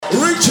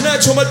Reaching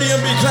out to my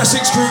DNB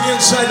Classics crew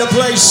inside the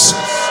place.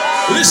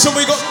 Listen,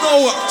 we got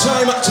no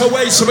time to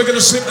waste, so we're going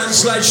to slip and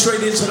slide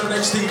straight into the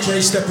next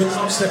DJ. Stepping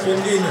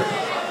in.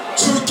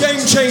 Two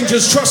game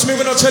changers. Trust me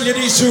when I tell you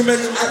these two men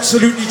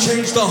absolutely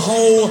changed the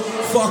whole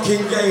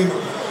fucking game.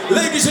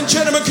 Ladies and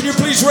gentlemen, can you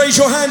please raise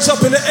your hands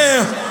up in the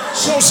air,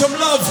 show some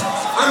love,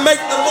 and make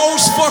the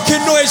most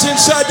fucking noise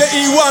inside the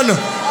E1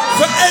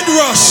 for Ed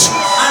Rush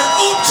and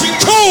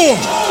Optical!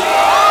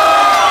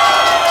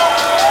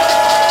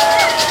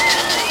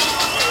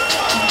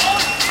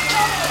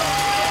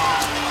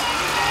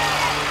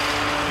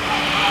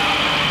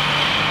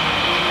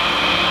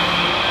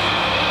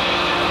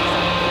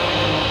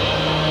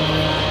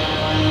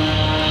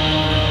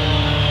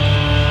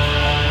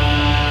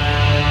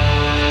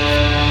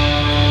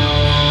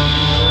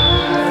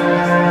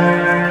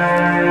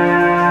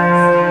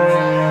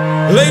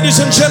 Ladies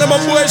and gentlemen,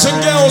 boys and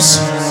girls,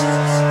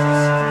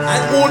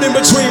 and all in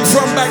between,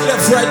 front, back,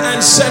 left, right,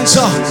 and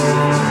center.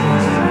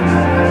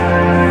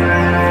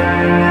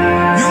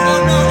 You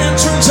are now in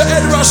tune to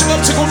Ed Rush,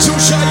 Optical, Too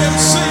Shy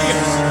MC,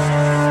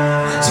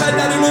 and Ted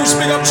Daddy Moose,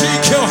 big up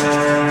GQ.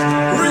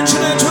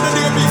 Reaching out to the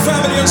DNB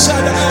family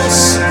inside the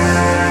house.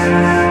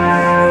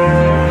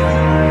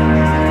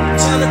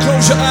 Time to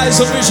close your eyes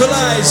and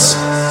visualize.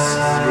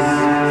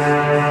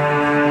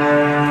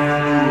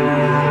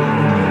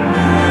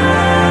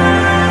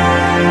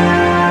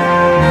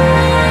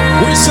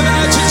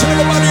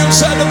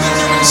 Inside the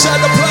venue, inside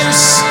the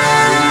place.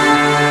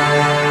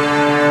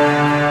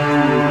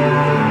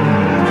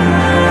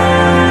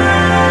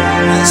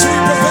 As we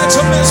prepare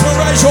to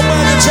mesmerize your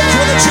mind and take you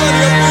on a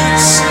journey of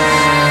beats.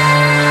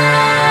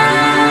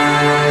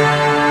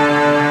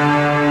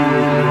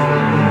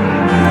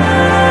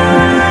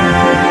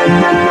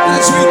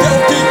 As we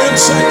delve deep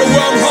inside the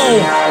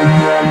wormhole.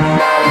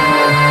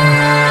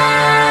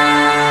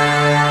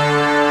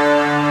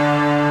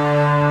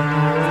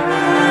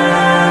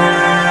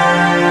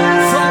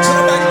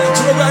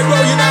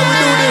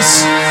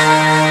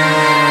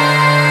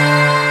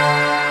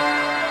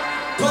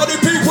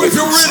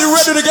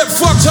 Ready to get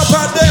fucked up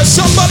out there?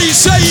 Somebody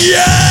say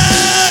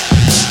yeah!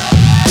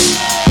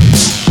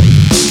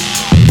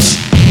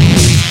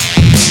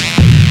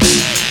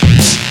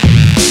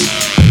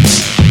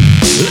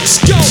 Let's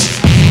go!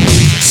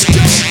 Let's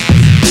go!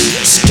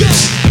 Let's go!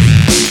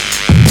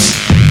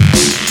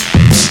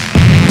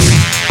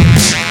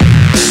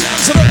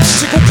 Sounds of the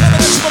Optical coming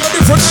at you from a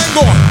different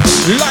angle.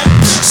 Like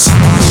this.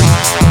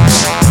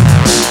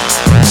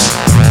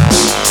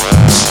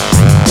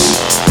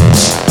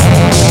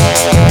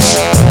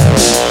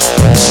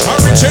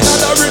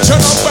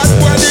 Original bad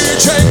boy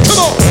DJ, come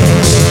on!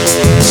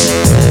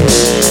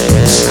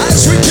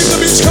 As we keep the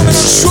beats coming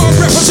on strong,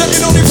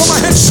 representing only for my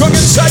head strong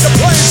inside the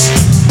place.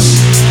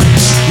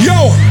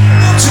 Yo,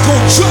 Optical,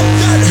 drop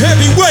that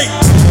heavy weight.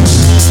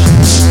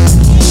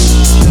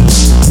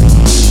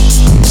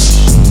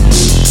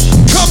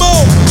 Come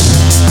on!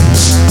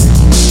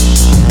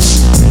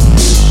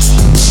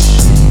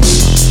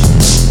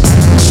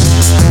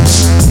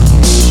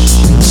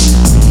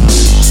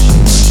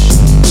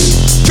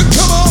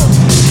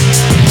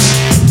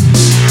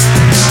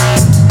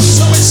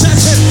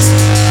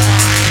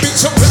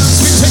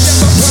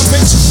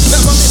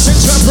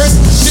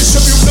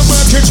 Distribute the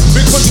market,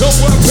 big control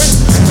working.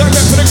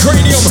 Direct for the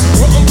cranium,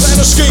 rotten plan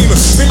a scheme.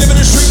 Been living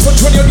the street for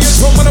 20 odd years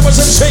from when I was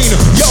 18.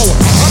 Yo,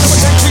 I know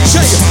it's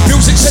cliche.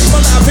 Music saved my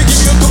life, it give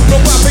you a good no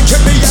wife. It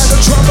kept me out of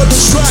trouble and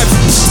strife.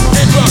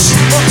 Ed Rush,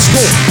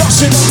 Optical,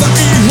 bossing on the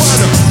E1.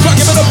 Plug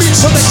him in a beat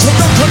selection,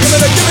 don't plug him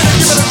in a, give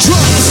it a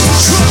drop.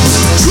 Give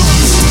it a drop.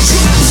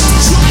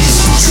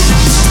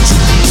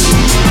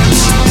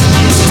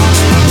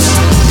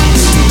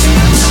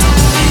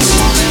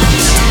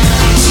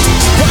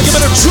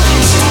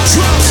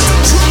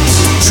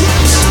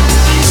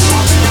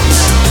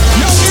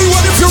 Yo,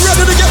 E1, if you're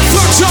ready to get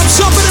fucked up,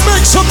 somebody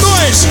make some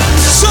noise.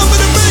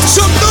 Somebody make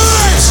some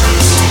noise.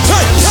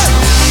 Hey, hey.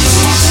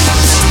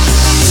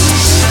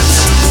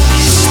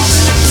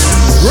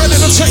 Ready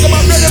to take them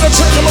up, ready to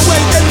take them away.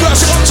 Ed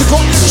Rush,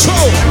 Optical,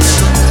 intro.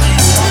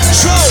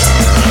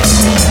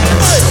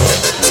 Hey.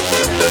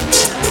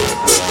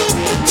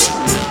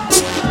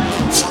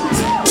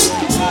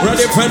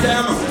 Ready for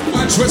them.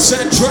 Watch what's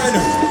that trend.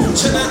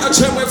 10 out of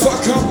 10 we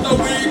fuck up the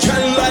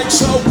weekend like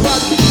so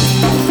bad.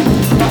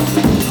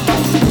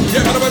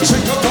 Yeah, but I'm gonna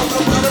take up on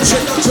the bottom,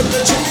 shake up to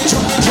the jimmy,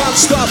 jump, we can't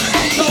stop.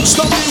 Don't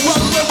stop me,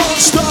 one, we won't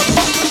stop.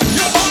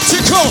 You're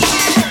Optical.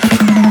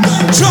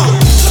 Jump.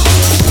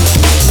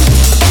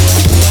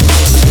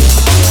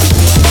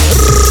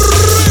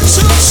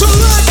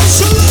 Select.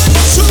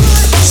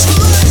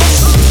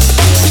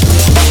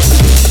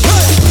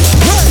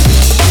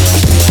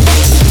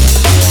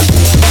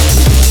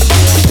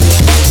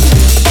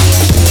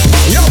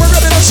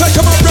 Take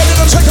 'em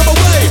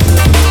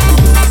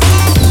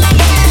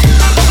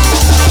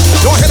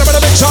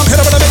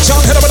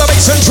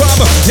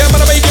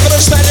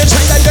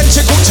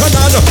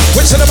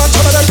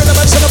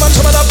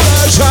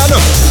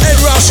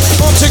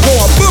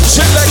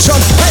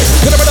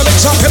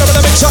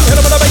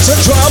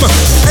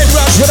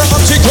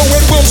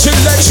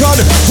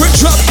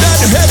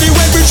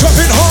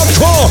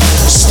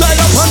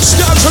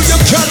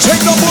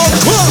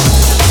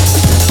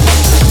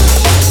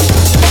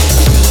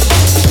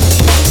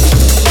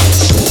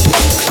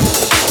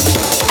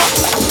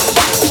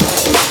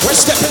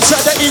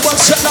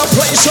the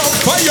place on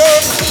fire.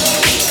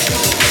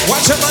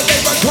 Whatever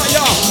they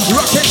require,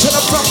 rock it to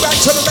the front, back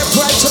to the left,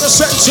 right to the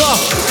center.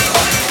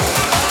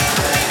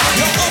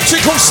 Your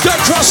optical step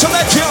cross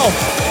select you.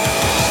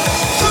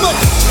 Come on.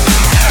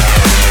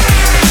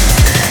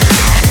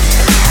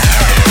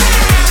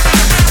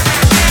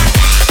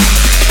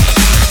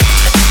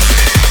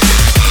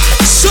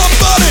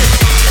 Somebody.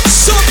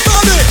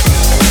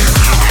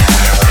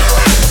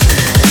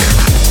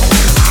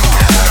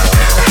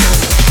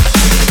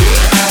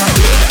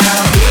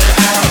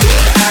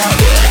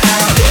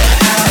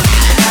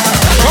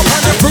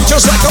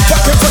 Just like a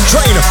fucking foot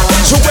train.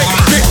 Watch away,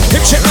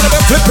 hip shit out of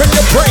it, flipping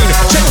your brain.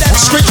 Check that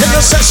squeak in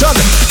your session.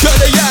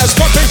 Dirty ass,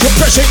 pumping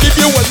compression, give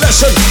you a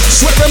lesson.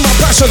 Swearing my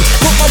passion,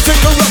 put my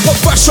finger up a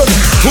fashion.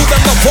 Who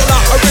them the full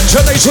out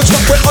originations,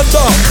 what we're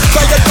under.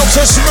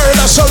 Diagnosis,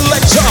 murder,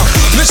 selector.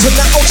 Listen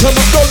to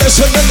ultimate, don't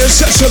listen in this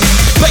session.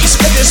 Bass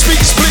in this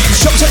speaks, bleed,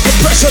 shows and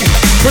compression.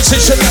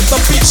 Precision at the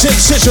beat's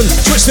incision.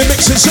 Twisting,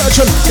 mix,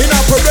 insertion, in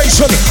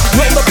operation.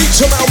 Roll the beats,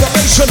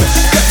 amalgamation.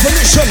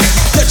 Definition,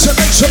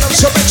 detonation and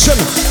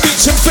selection.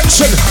 Beats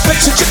infection,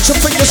 makes injection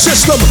for your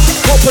system.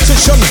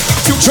 Composition,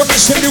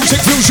 futuristic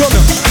music fusion.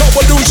 No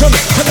illusion,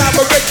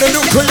 collaborate the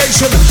new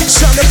creation.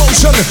 Sound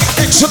emotion,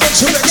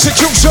 excellence of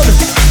execution.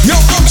 Yo,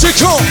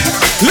 Optical,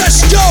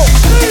 let's go.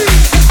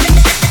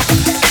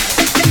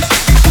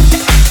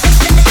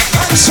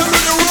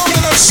 Absolutely wrong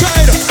on the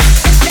side.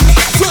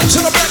 Front to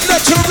the back,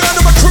 left to the right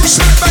of my crew,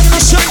 smack bang in the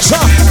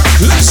center.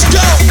 Let's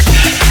go.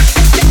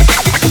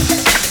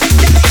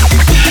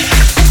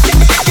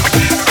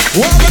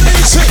 One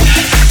easy.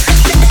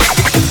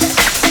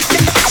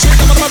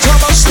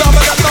 Stop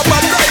it, I'm not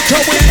making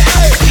it.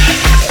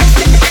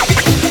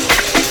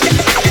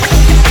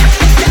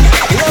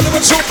 Running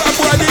with two bad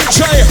boy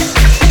DJ.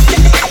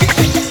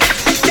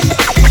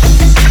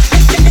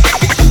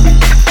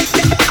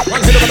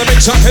 One hit him with a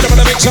mix up, hit him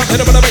with a mix up,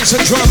 hit him with a bass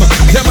and drum.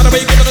 Yeah, man, I'm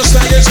making it a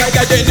standard, like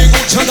I did, they go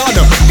turn on.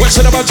 What's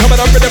it about, top of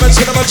the rhythm, and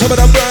sit about top of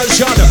the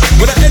version.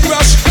 With an head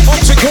rush,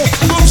 Optical,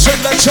 boom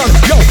selection.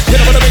 Yo, hit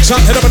him with a mix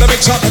up, hit him with a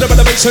mix up, hit him with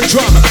a bass and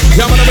drum.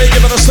 Yeah, man, I'm making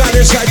it a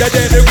standard, like I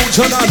did, they go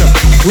turn on.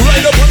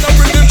 Right up on the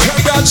rhythm,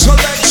 turn down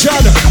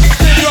selection.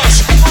 Head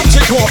rush,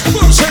 Optical,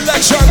 boom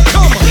selection.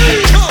 Come.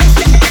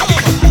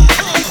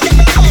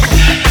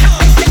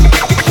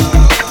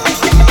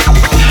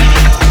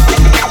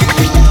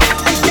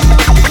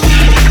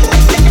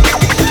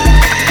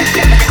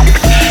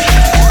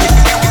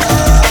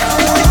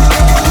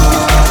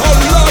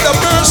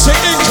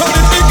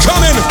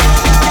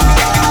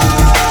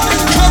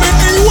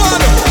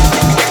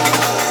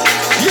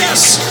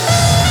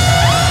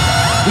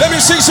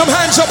 See some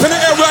hands up in the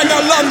air right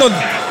now, London.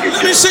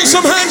 Let me see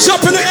some hands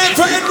up in the air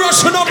for Ed Rush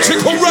and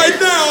Optical right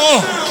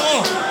now.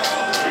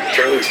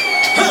 Hey.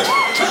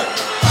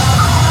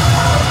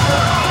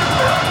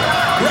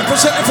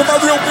 Representing for my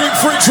real big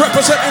freaks,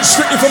 representing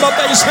strictly for my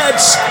bass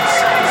heads.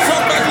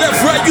 Front, back, left,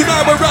 right, you know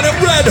we're running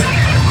red.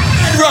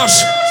 Ed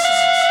Rush.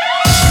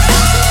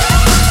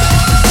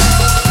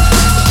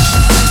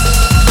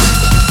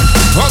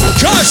 Oh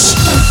gosh.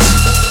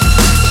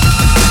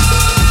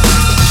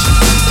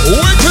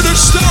 Wicked and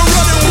still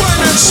running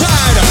way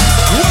inside,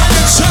 way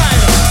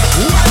inside,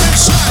 way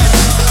inside,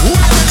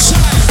 way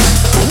inside,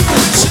 way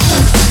inside.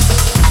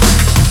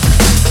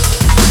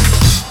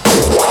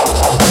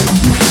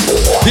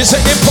 This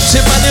ain't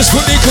impulsive, man, this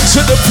really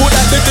considered for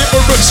that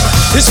deliverance.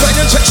 This fine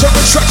and texture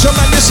and structure,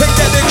 man, this ain't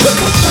delicate.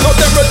 Not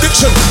their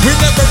addiction, we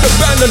never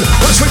abandon.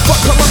 Once we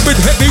fuck them up with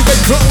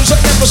heavyweight flows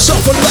that never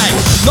soften like.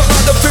 Not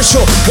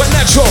artificial, we're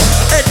natural.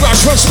 Ed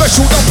Rush run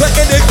special, don't play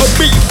any of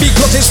me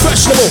because it's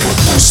fashionable.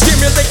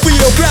 Stimulate, we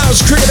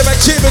arouse, creative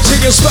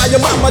activity, inspire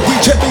my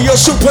DJ, be your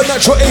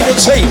supernatural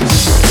agency.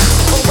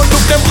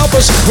 Overlook them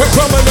others, we're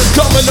prominent,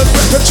 dominant,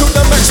 repping to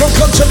the max from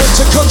continent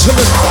to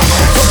continent.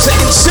 From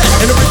taking set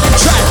in a rhythm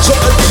track,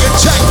 totally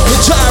intact,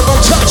 entire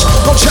on touch,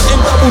 no chatting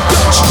double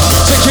dutch.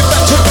 Take it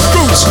back to the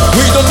roots,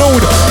 we the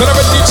nude, but I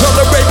already tell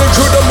the Raven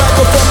crew the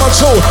microphone my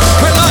tool.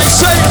 When I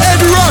say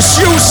Ed Rush,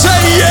 you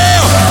say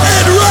yeah,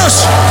 Ed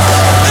Rush,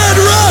 Ed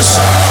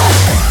Rush.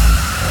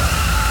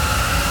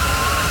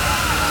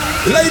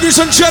 Ladies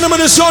and gentlemen,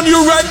 it's on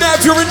you right now.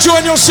 If you're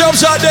enjoying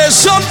yourselves out there,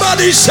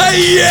 somebody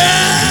say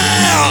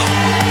yeah!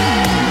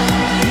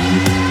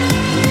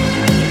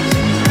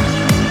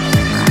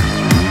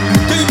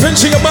 Deep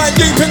into your mind,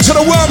 deep into the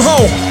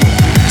wormhole.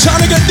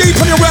 Time to get deep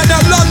on you right now,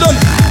 London.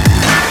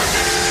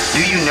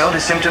 Do you know the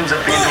symptoms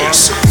of being wrong?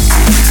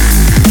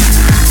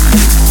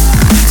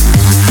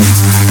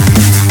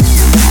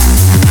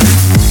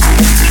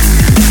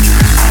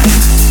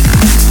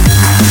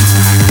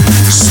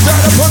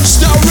 Start up on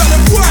start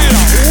running wild,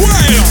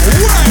 wild,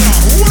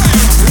 wild,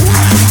 wild,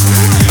 wild,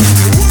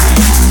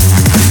 wild.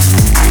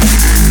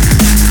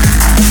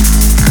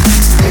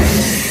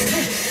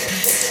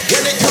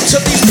 When it comes to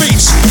these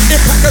beats,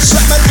 impact a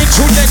slamming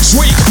into next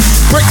week.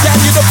 Break down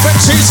your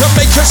defenses and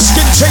make your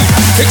skin cheap.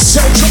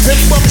 Excel dropping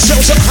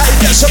bombshells and high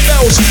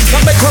decibels. I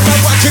make my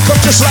man kick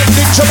up just like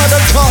Ninja Man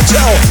and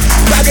Cartel.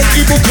 Bad and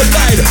evil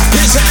collide,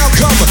 here's the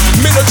outcome.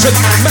 Militant,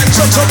 man's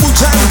on some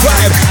Wu-Tang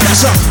vibe.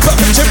 That's a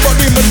perfect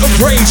embodiment of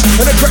rage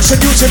and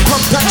aggression, using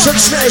pump packs and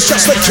snares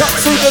just to cut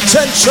through the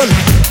tension.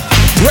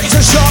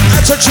 Razor sharp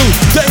attitude,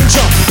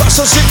 danger.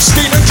 Bust a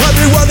 16 and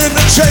carry one in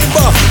the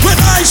chamber. When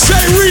I say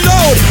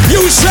reload,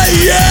 you say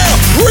yeah.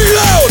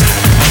 Reload,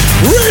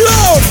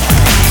 reload,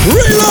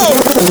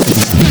 reload.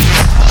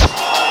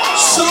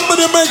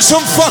 Somebody make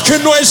some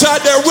fucking noise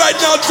out there right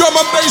now. Drum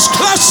and bass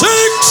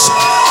classics.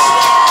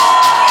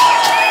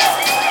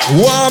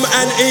 Warm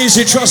and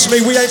easy, trust me.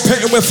 We ain't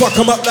petting, we fuck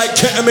 'em up like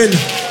ketamine.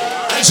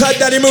 Inside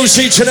Daddy Moose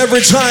each and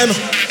every time.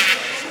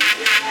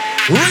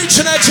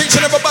 Reaching out,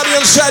 teaching everybody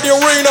inside the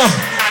arena.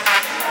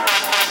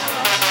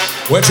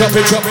 We're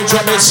dropping,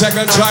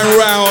 second time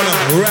round.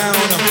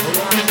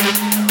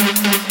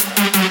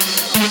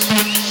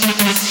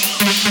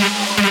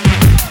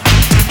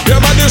 Yeah,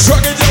 man, this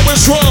rugged, yeah,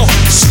 it's raw.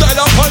 Style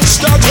up and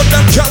start up,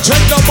 them can't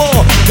take no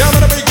more. Yeah,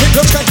 man, I make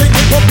kickers, can't keep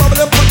up,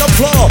 bubbling on the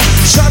floor.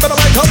 Shine on the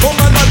microphone,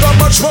 man, I got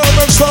much more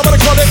than slow, but I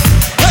call it,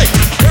 hey,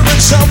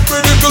 hearing sound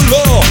pretty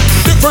galore.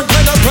 Different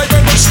kind of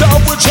playing with style,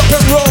 we're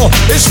dropping raw.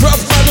 It's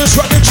rough, man, it's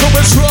rugged, true,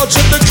 it's raw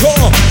to the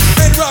core.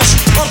 In rush,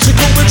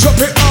 optical, we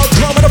drop it all,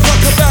 calm and the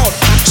fuck about.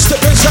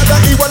 Step inside that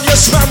E when you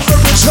slam the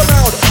rich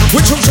around. We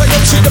choose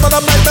AMC, them and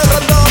I make them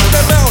and knock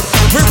them out.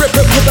 We rip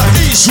it from the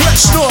east,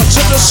 west, north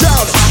to the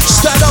south.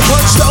 Stand up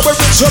and start, we're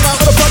rich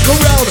around and the fuck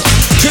around.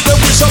 Keep the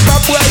wheels on my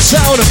bright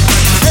sound.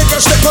 Head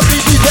rush, step on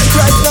DNB, they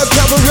right now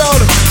come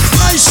around.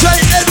 I say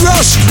Ed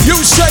Rush, you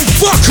say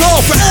fuck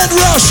off. Ed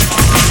Rush,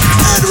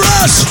 Ed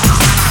Rush.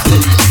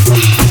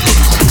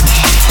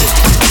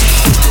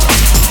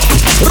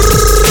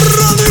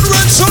 Running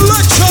red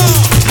selector.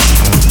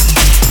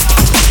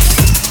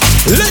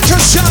 Liquor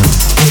shot,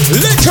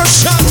 liquor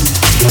shot.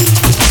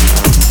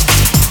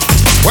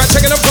 We're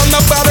taking it from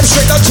the bottom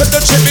straight up to the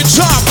tippy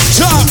top.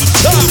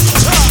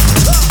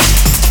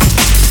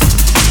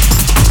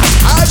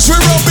 As we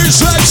roll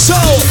this like so.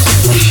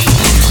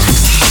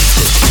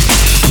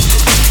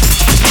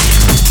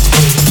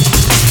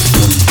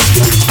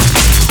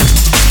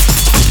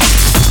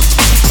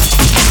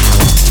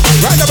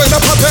 Right now we're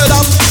gonna pump it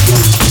up.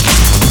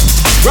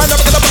 Right now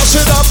we're gonna bust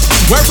it up.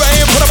 We're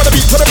ready, put up on the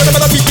beat, put up on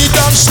the beat,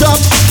 don't stop.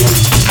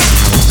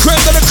 Cream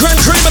to the cream,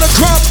 cream of the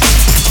crop.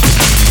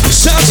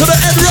 Sound to the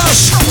Ed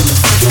Rush.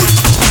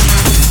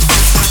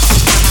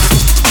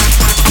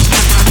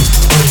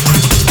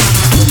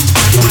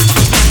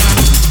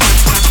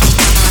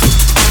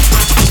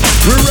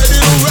 We're ready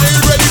for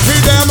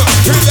them.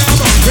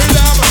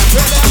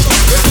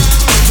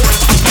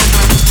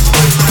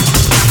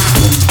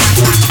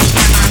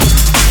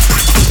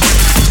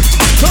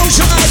 Close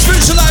your eyes,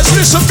 visualize,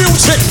 listen,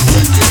 music.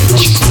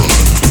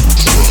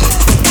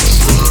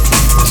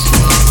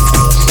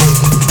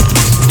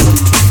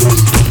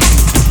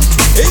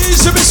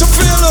 Easy, Mr.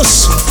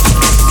 Fearless.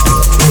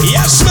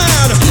 Yes,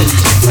 man.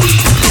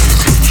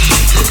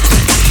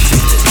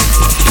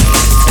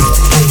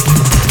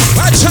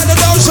 Right side of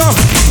those up.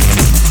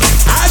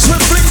 As we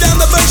bring down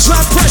the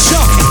baseline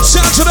pressure,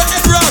 sound to the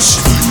Ed Rush.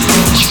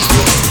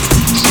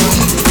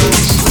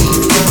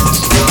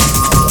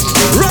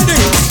 Ready.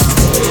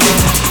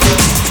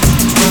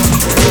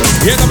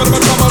 Yeah, I'm gonna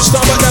come on,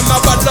 stop at them, my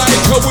bad like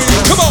a wheel.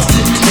 Come on.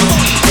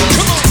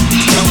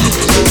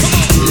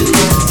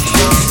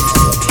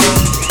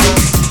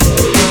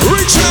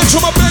 Reaching out to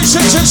my bass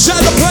hits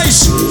inside the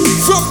place.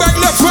 Front, back,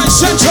 left, right,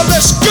 center,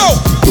 let's go.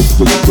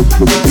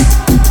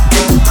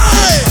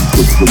 Aye.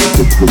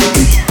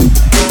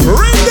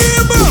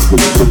 Remember.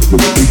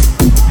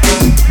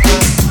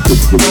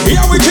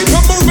 Yeah, we keep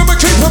them moving, we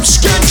keep them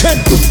skanking.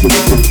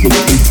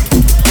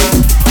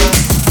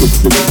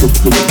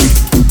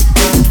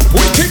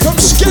 We keep them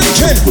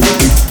skanking.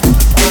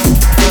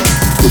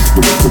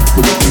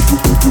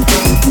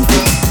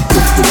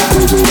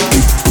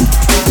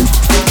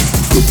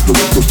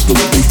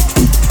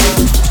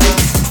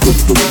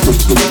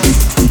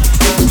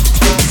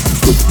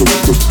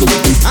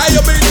 Hey,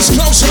 your beat is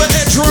close to the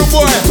edge room,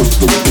 boy.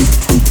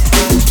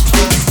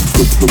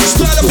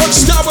 Style upon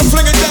style, we're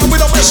flinging down, we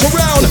don't mess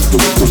around.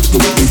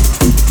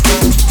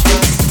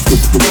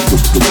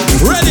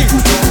 Ready?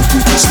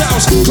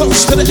 Styles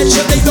close to the edge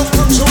and they don't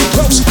come too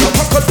close.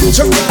 Apocalypse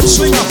around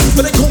slinger,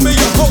 but they call me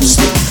a host.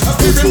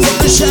 Appearing from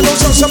the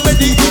shadows on some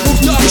medieval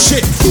dark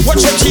shit.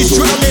 Watch your teeth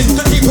drowning,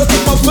 the deeper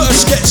that my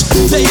verse gets.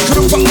 They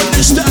couldn't fuck with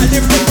this style,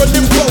 if they were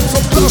limbo.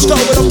 From Glasgow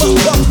with a butt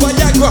plug,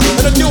 Viagra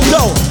and a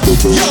dildo.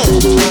 Yo,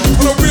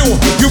 on a real,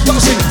 you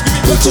buzzing. You be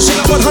purchasing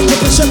a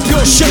 100%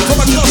 pure shit from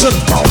a cousin.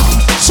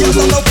 See, I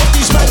don't know what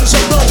these men say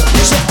no.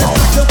 So they're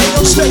back away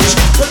on stage,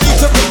 believe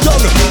that we're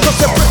done. Got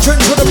their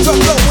veterans with a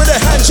front row with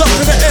their hands up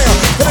in the air.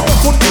 And I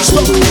got one big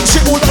stop,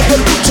 shit all over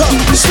the top.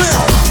 Snare,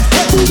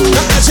 hey,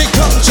 now as it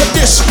comes to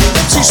this,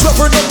 MC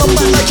slobbering on the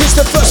mat like it's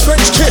the first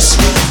French kiss.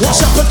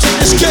 What's happened to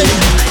this game?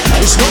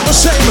 It's not the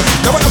same.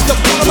 Now I have to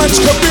put a man's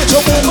career to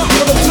warm up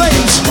for the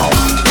flames.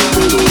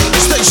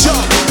 Stay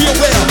sharp, be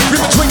aware.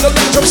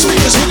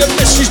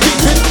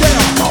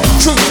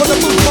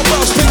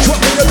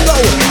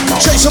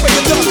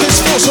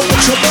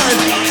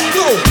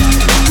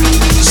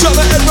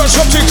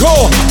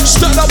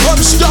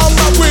 style,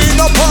 but we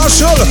not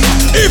partial.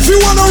 If you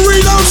wanna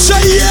reload,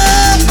 say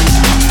yeah.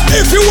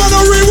 If you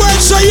wanna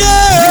rewind, say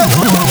yeah.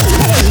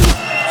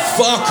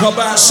 Fuck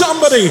about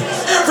somebody.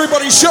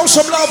 Everybody show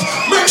some love.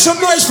 Make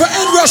some noise for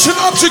Ed Rush and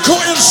Optical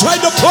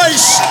inside the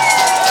place.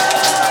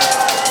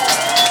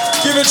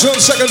 Give it to him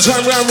second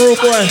time round, rude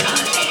boy.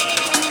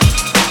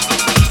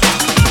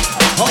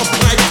 Oh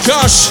my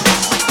gosh.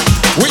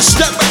 We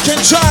step back in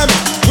time.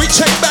 We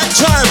take back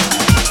time.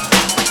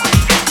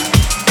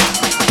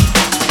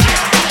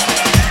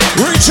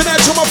 Reaching out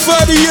to my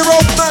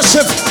 30-year-old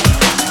massive.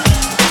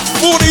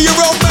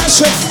 40-year-old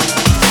massive.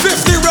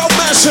 50-year-old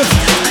massive.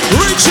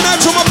 Reaching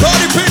out to my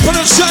party people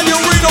inside the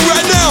arena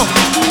right now.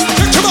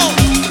 Come on.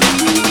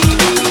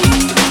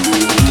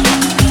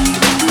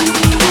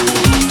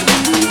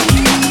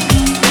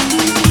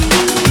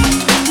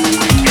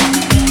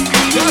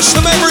 Gosh,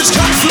 the memories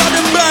come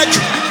flooding back.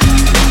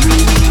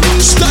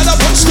 Stand up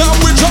and stand,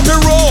 we drop it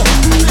raw.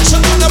 It's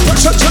another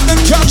pressure till them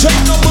can't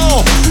take no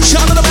more.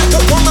 Shout at the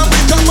microphone and we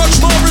got much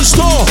more in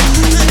store.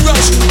 Big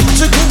rush,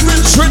 optical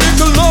rinse,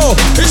 ridicule law.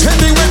 It's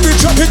heavy when we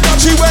drop it,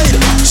 dirty weight.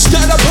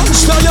 Stand up and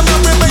stand, your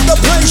man, we make the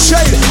place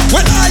shade.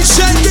 When I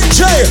say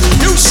DJ,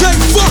 you say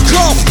fuck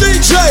off,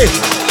 DJ.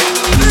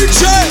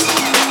 DJ.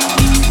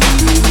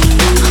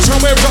 So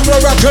we're from the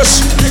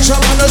ruckus. Next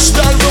time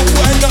understand the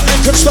way,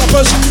 nothing can stop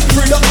us.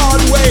 Free the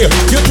hard way,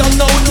 you don't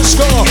know the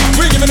score.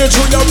 We're giving it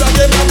to you,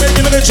 we're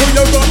giving it to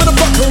you. Go with the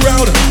fuck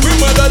around. We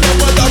murder them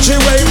with dodgy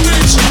way,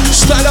 bitch.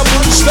 Stand up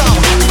and stop.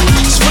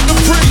 Peace for the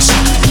freaks.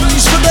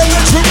 Peace for the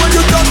veteran when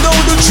you don't know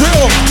the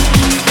drill.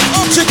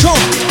 Optical.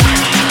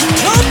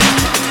 Come.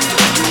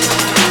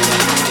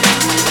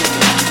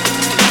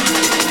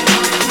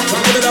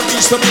 Give it up,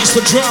 beast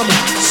the drum.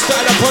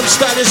 Stand up on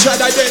stand inside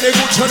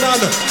identical turn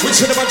on. We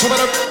see them on top of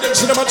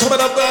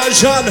the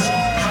version.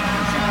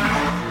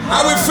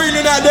 How we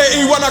feeling out there,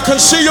 E1? I can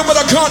see you, but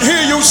I can't hear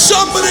you.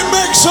 Somebody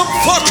make some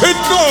fucking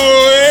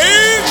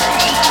noise.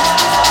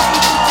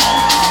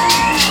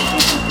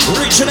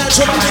 Reaching out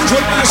to my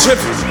liquid massive.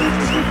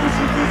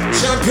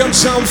 Champion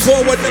sound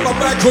forward, never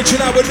backward. You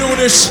know we do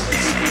this.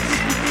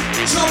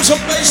 Drums and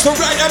bass, the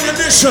right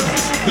ammunition.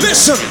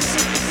 Listen.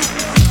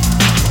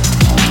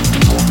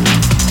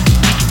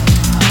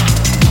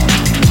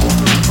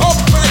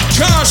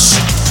 Gosh.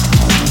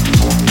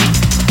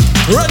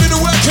 Ready to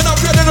work it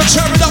up, ready to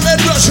turn it up, Ed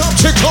Rush,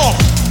 Optical.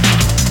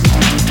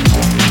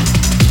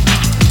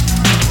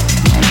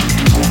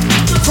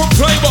 Different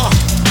flavor,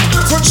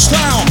 different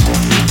style.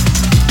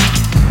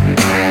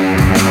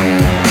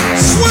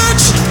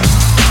 Switch.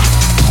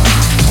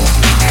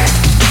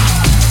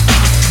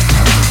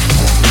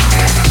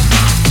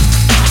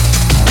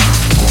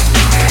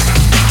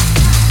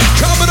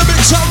 Come in a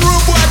mix up,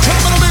 room boy,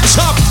 come in a mix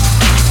up.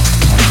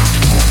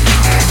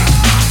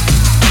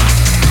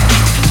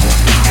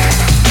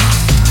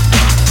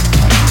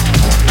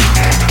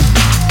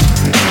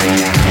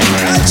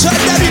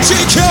 Daddy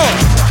GQ.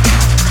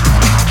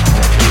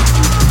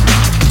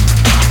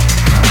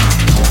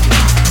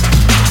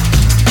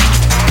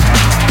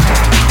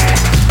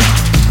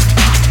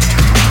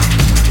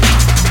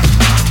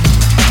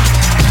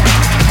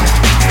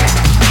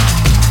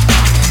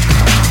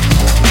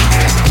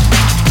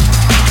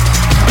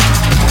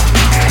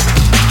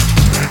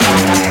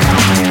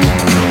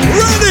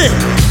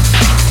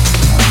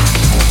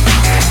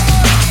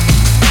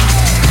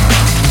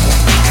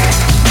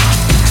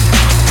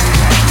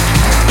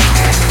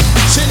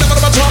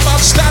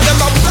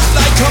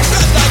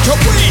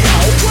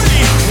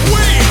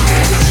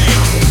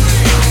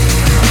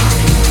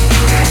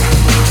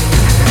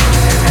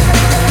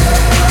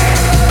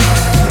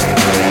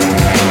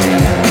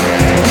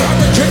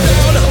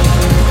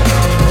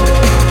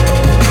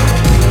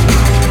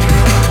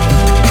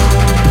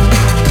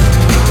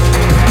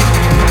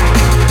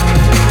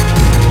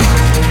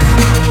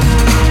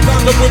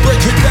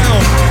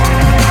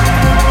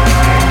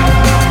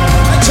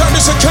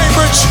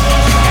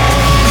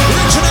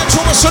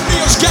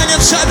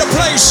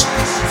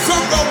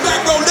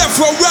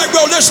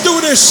 Let's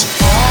do this.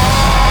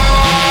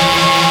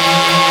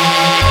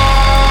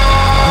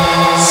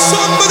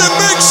 Somebody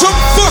make some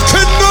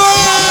fucking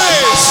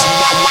noise.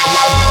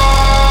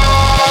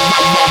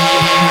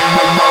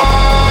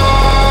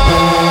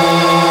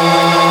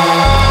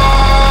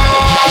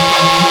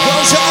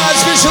 Close your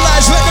eyes,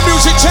 visualize, let the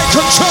music take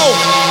control.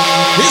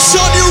 It's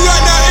on you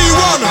right now,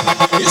 E1.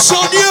 It's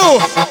on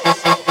you.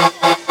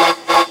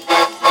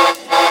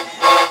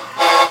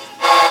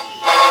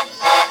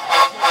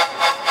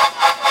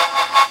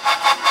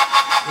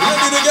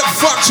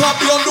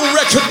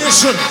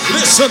 Recognition.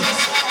 Listen.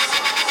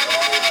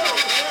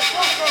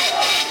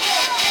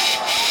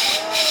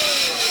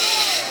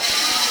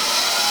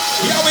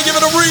 Yeah, we give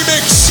it a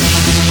remix.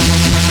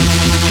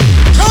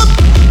 Come.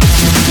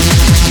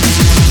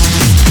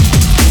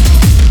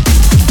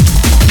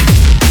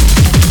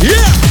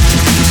 Yeah.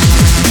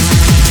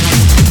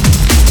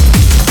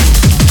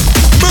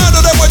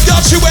 Murder them with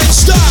Dutchy Wayne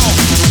style.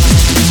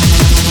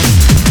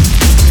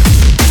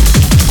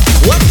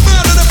 We're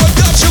murder them with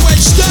Dutchy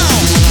Wayne style.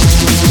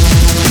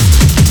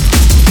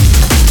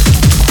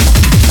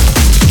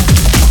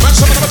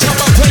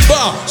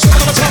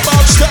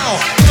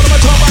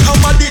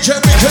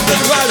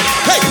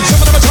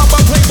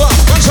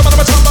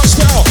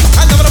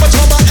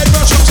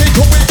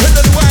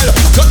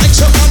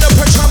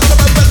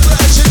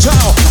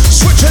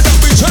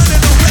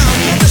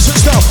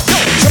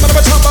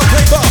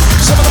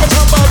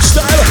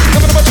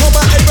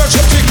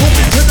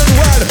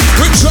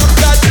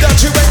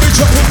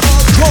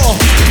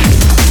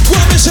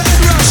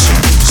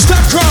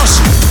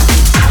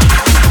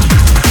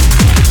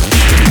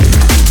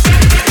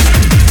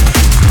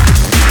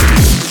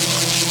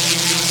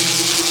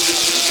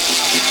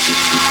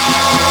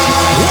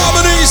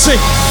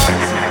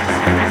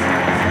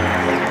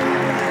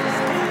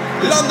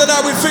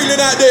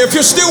 there. If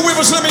you're still with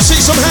us, let me see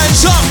some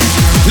hands up.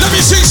 Let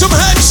me see some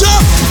hands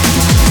up.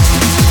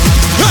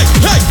 Hey,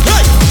 hey,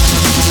 hey.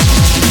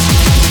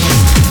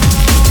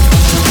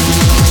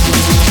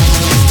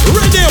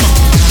 Rhythm,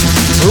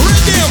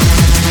 rhythm,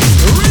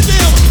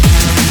 rhythm,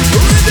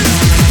 rhythm.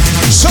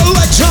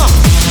 Selector.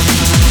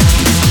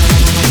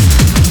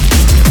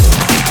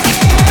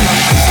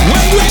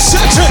 When we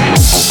set it.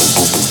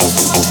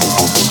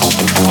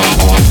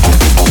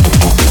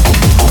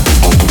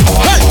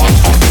 Hey.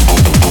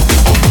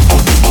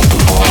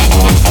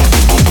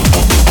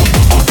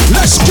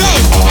 Let's go.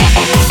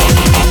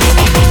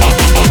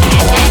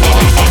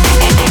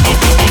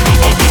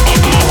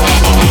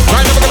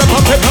 Right now we're gonna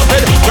pump it.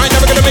 Right now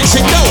we're gonna mix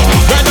it. Go.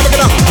 Right now we're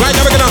gonna go. Right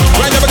now we're gonna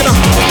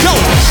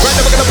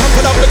pump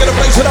it up. We're gonna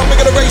blaze it up. We're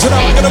gonna raise it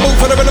up. We're gonna move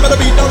for the rhythm of the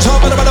beat. No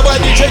time for the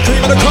DJ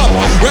cream in the cup.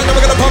 Right now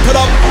we're gonna pump it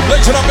up.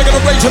 Blaze it up. We're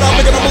gonna raise it up.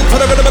 We're gonna move for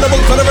the rhythm of the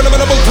move for the rhythm of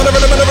the move for the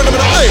rhythm of the rhythm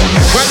of the. Hey.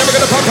 Right now we're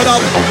gonna pump it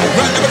up.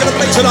 Right now we're gonna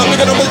blaze it up. We're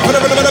gonna move for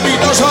the rhythm of the beat.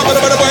 No time for the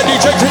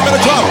DJ cream in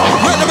the cup.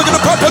 Right now we're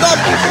gonna pump it up.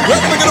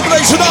 Right now we're gonna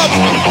blaze it up.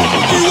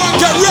 You want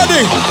get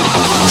ready?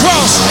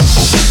 Cross.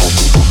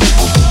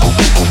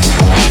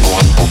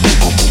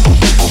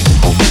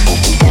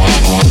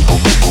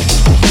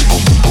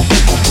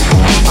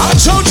 I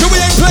told you we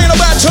ain't playing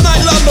about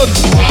tonight, London.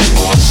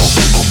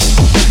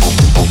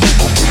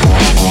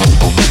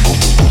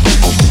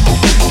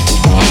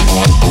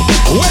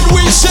 When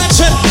we set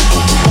it,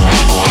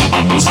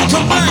 take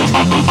 'em back.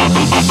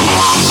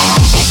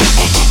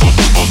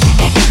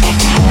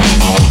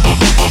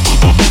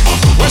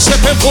 We're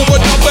stepping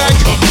forward, now back.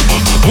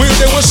 We're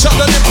there with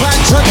sudden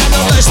impact, and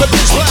analyze the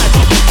pitch black.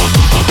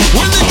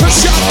 We lick a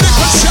shot, lick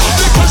a shot,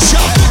 lick a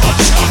shot, lick a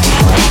shot.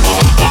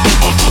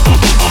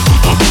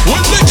 We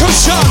lick a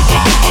shot.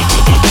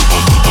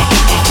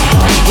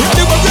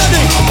 Ready, we're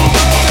ready.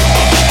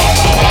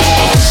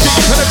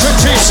 Deep in the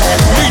trenches,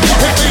 we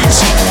deep in beats.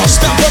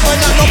 Stamp on my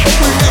nut, but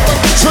we never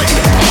retreat.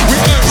 We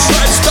earn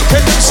stripes, stuck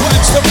in the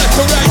swipes, the left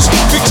to right.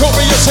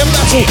 Victorious in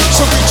battle,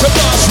 so reach a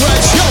last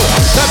rise. Yo,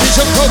 that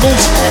vision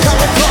goggles,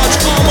 camouflage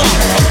armor.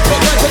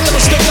 But like a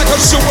little stick like a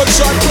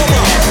suicide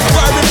bomber.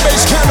 Firing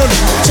base cannon,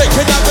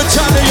 taking out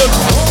battalion.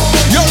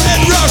 Yo,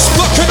 Ed Rush,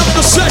 blocking up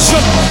the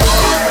session.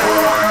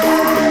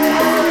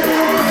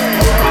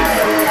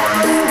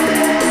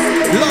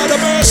 Lord of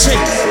mercy.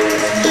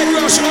 Ed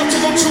Rush,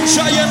 Optical,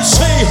 MC.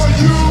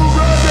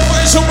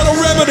 Where's some of the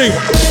remedy?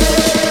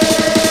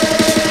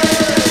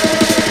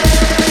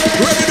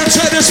 Ready to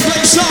tear this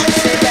place up.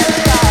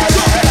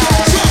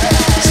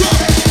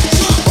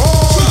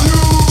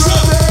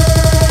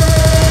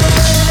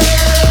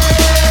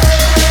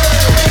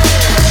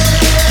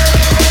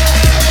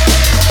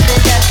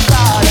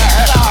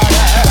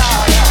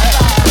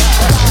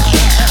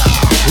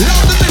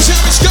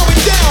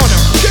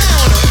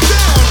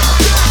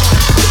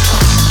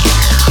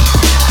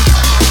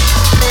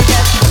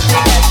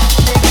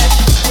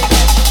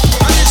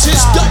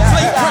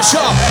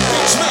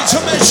 It's made to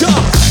measure.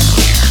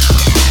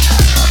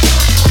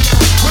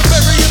 We're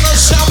burying our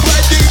sound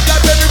right deep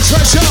like buried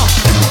treasure.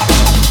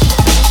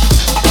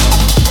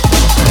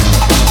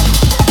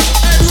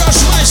 Ed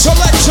Rush, my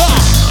selector.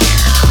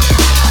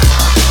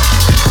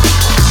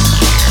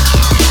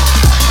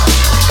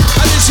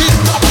 And this is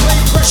not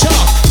plain pressure.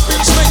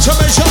 It's made to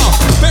measure.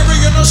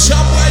 Burying our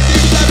sound right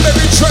deep like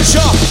buried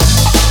treasure.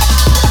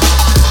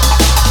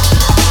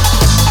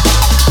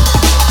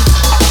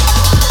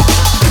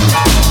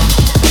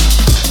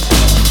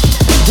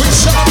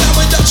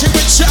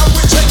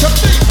 We take a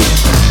beat.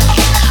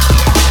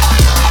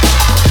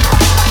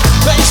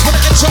 Bass for the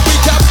ends we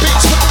got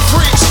beats for the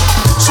freaks.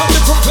 Some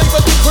different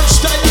flavor, different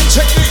style and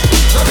technique.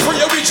 Now for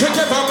you we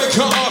together make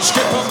a hard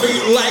skip a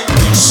beat like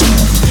this.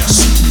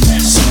 Yes,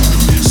 yes,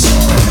 yes.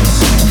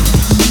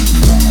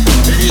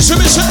 Here's a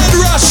Mr. Ed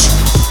Rush.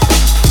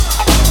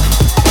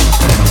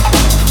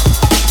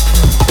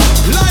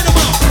 Line 'em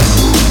up,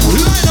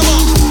 line 'em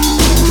up,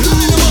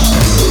 line 'em up,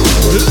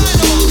 line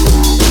 'em up.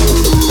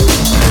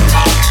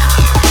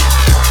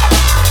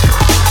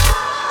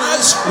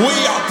 We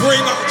are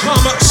bring a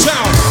comic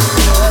sound.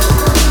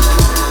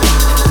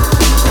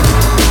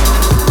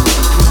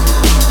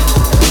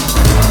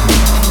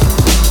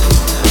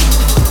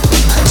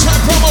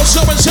 Anti-promo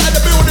show inside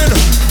the building.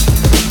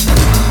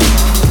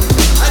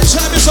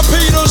 Anti-Mr.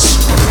 Peters.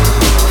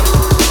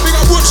 We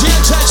got Woodsy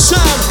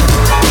anti-sound.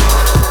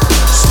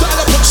 Style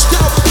up and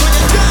style, we bring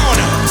it down.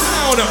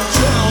 Down,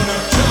 down,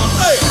 down.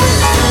 Hey.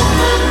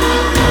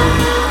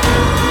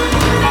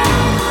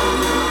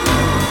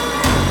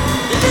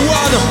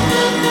 Anyone?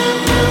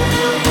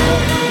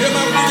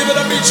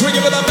 We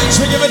give it a bass,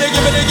 we give it a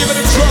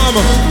drum.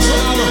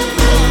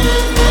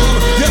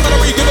 Yeah, man,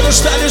 we give it a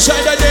style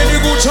inside that then you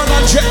go turn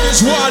on check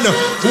this one.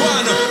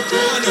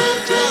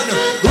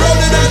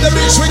 Rolling down the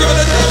beach, we give it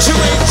a dance, you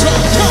ain't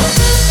drum. Come.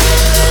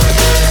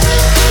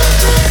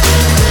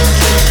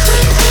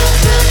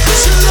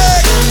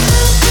 Select.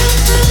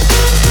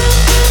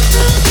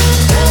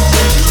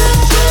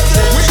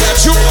 We got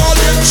you all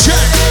in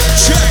check.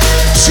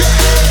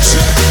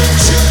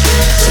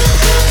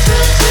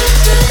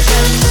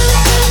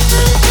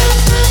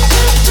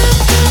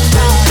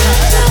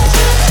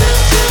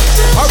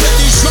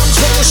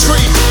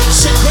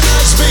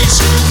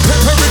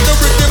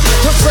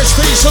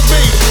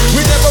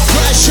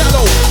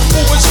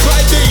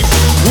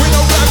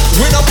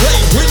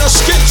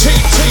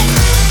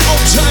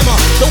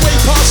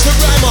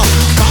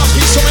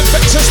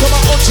 access to my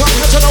own tongue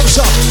has an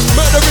ulcer.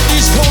 Murdering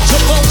these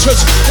culture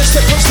vultures. They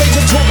step on stage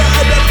and talk about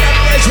how them bad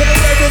boys with a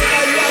red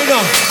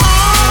eyeliner.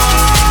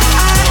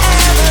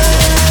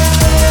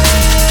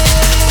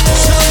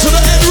 Sound to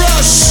the head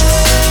rush.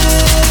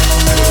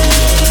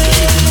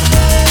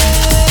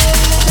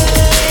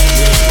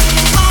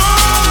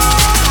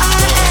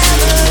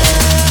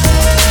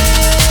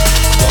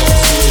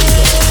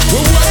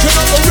 We're working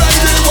on the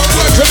radio, we're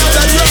working on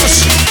that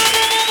rush.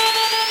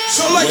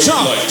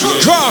 Selector,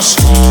 cross.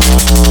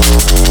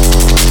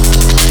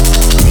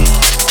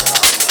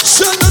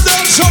 Send the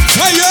dance on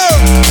fire.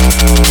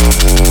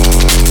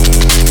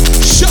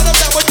 Shut up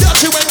that we're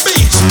dirty when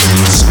beats.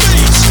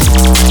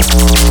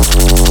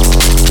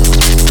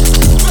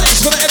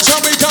 Thanks for the head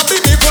time we can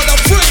beat me for the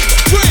free.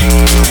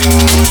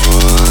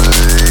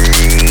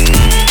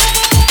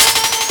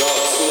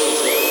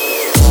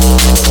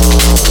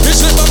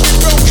 This never been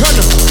broken.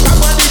 I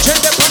want to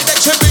change the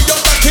connection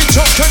beyond the king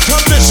talk and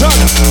condition.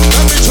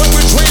 Every time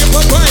we dream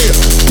for pain.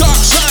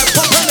 Dark side,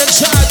 pumping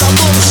inside the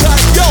moon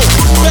side. Yo,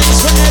 thanks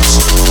for edge.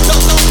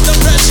 Don't know the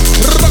rest.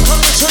 Rock on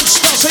the sun,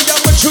 start say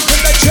I'm a truth in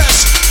the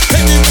chest.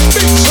 Heavy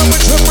beats on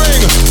which we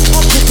bring.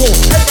 Optical,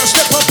 ever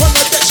step up on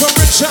the deck, so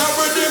rich out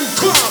with him.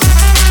 Come.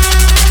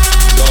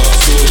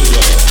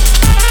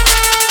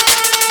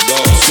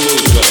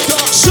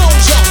 Dark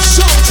soldier.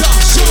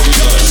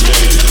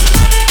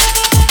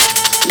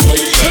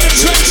 To the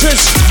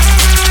trenches.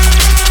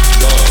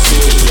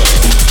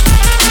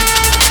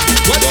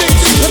 When they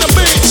deep in the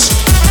beats.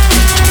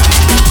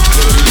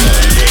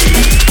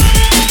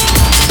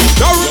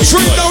 No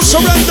retreat, no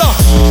surrender.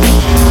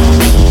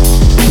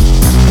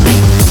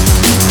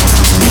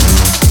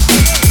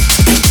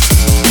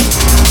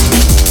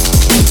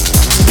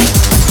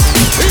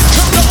 Here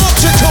come the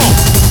Optical.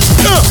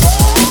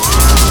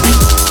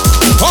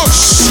 Oh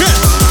shit.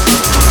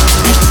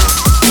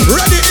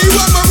 Ready,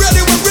 E1, we're ready.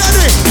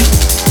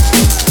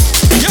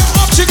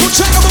 Yeah, Optical,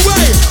 take them away.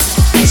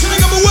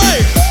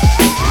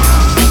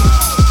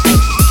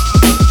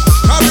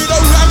 Carry the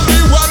rap,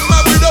 E1,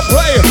 man with the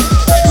play.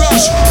 Big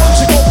rush,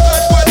 Optical,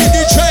 bad body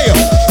DJ.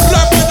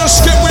 Rap with the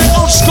skin, we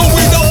old school,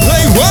 we don't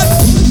play. What?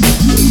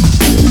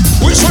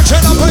 We switch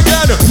it up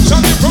again.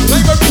 Something from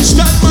flavor, we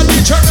stand, my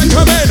DJ and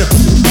come in.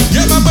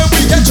 Yeah, man, when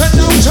we get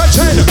 10 out of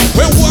 10.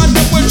 We're one,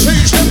 then we're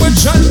change, then we're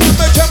 10.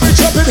 Then we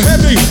drop it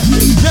heavy.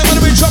 Yeah, man,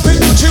 we drop it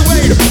dirty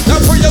weight.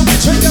 Now for you, we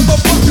take never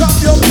fuck up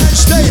your man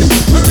state.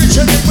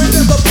 Originally, we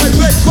never play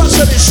red,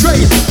 crossing it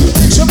straight.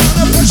 Takes a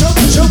man of pressure,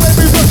 when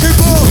we working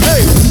more.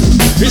 Hey,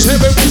 he's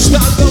heavy, we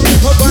stand up, we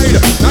provide.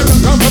 Now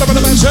rock on for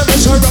the man,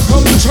 service, I rock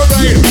on the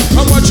terrain.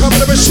 Come on, chop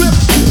it up and slip.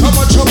 Come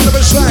on, chop it up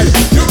and slide.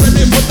 You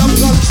ready for the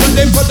plunge,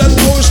 ready for the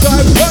nose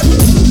dive. What?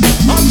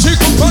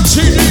 Optical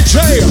Punchy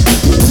DJ.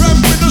 Rap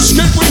with the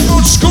skin, we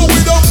old school,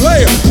 we don't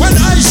play. When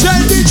I say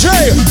DJ,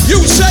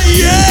 you say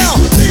yeah.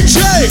 DJ.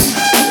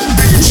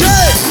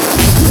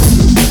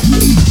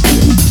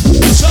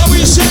 So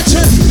we set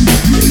it.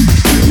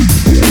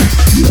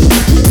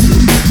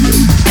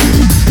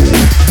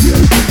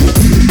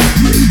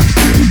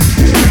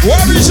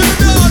 Worries in the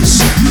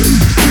dance.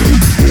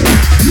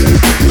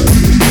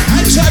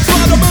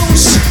 Anti-Father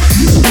Moose.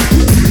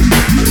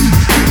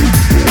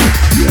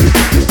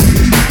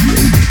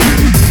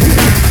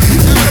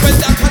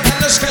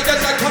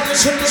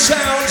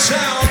 Sound.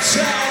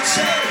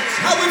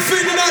 How we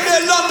feeling out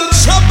there in London?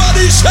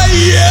 Somebody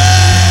say yeah!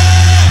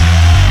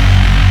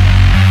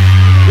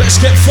 Let's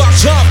get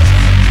fucked up.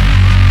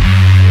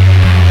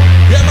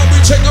 Yeah, man, we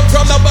take them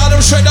from the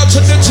bottom straight up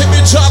to the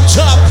tippy top.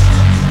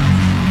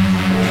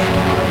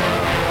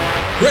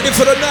 Ready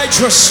for the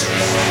nitrous.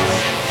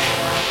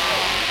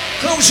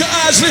 Close your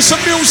eyes, listen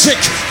music.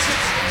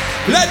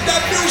 Let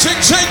that music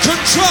take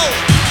control.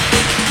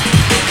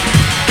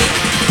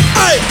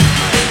 Hey!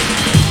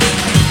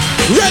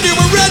 Ready,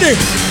 we're ready.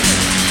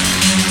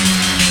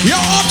 You're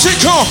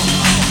Optical.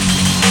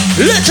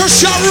 Liquor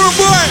shot room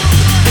boy.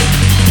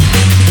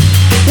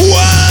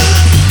 What?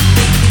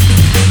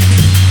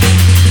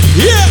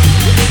 Yeah.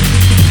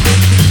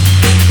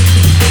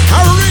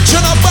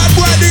 Original bad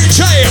boy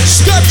DJ.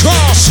 Step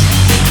cross.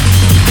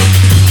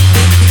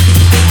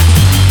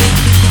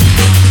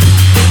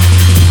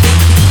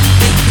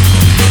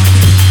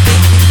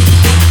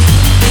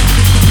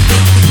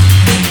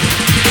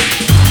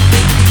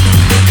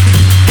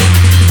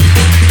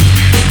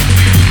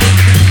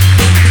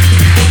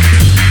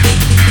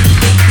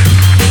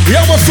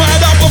 Yeah, we're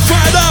fired up.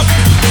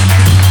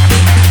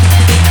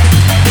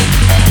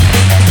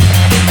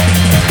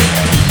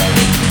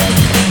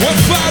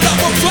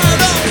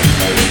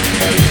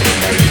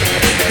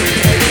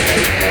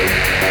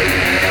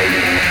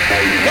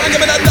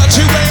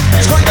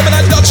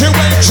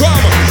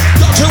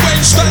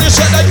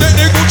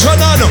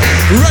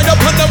 Right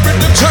up on the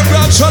rhythm,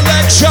 champion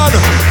selection.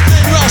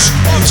 Rush,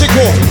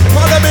 Optical,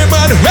 follow me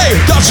man. Hey,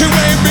 Dutchy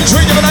Wayne,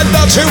 between you and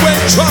Dutchy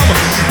Wayne drum.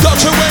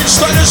 Dutchy Wayne,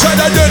 stand inside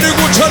and dirty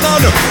good turn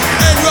on.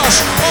 And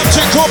Rush,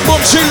 Optical,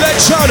 boom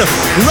selection.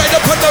 Right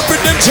up on the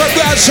rhythm,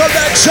 champion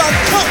selection.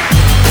 Come.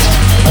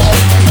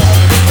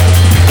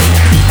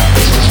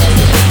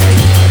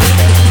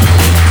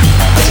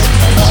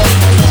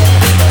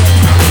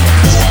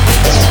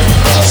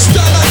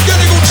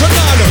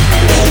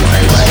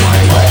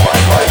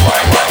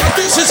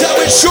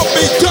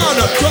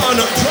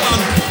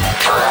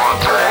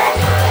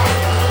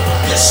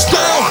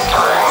 Style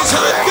is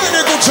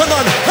identical to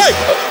none. Hey!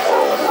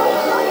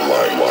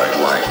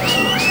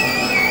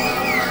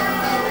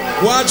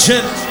 Watch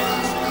it.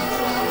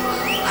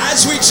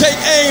 As we take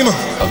aim,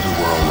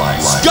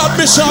 God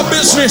miss our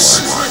business.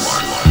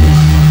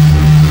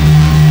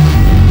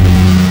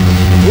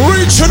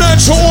 Reaching out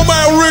to all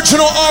my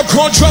original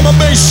hardcore drum and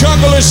bass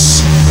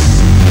junglers.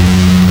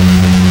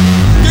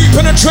 Deep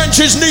in the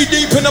trenches, knee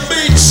deep in the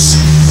beats.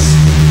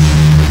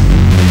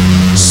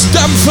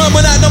 Stand firm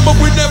with that number,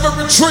 we never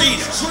retreat.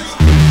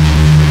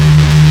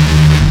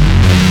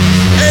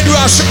 Head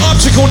rush,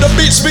 optical, the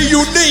beats be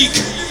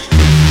unique.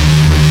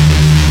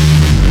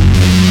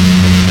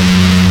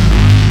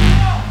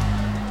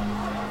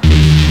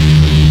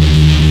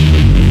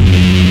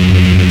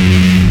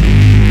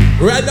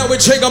 Right now we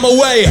take them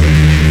away.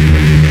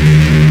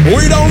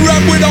 We don't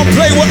rap, we don't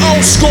play, we're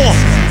old school.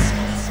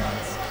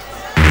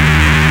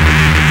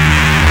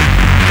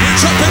 We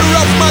dropping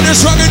rough, man,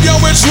 it's rugged, yo,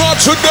 it's raw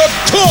to the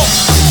core.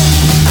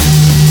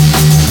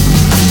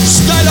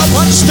 Stand up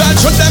and stand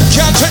so them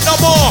can't take no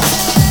more.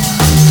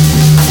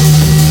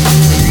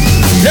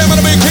 Yeah,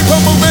 man, we keep on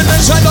moving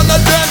inside on the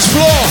dance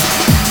floor.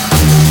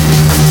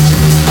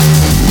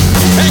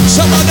 Ain't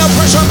some under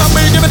pressure, man,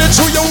 we giving it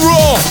to you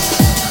raw.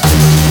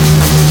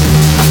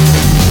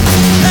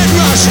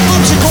 Rush,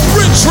 optical,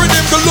 rinse,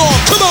 redeem the law.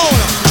 Come on,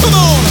 come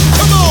on,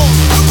 come on,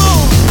 come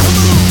on,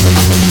 come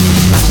on.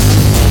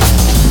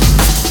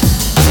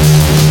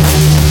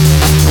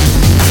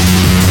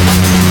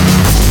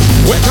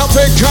 We can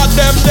cut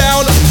them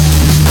down.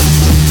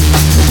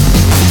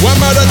 One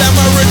murder them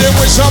a rhythm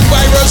with some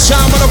virus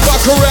sound and a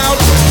fuck around.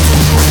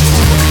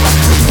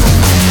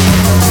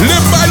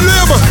 Limb by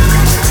limb.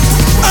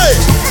 Hey.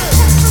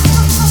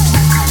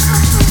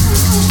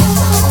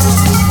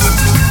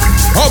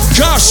 Oh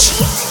gosh.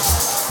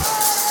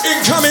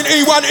 Incoming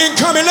E1,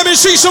 incoming. Let me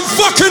see some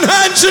fucking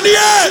hands in the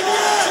air.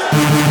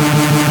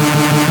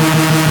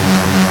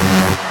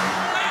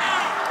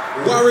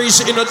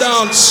 Worries in the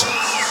dance.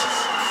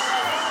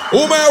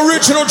 All my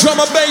original drum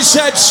and bass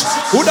heads.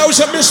 Who knows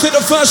I missed it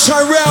the first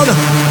time round?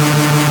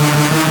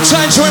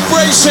 Time to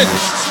embrace it.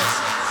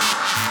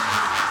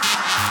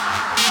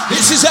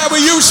 This is how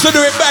we used to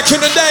do it back in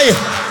the day.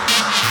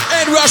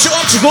 Head rush,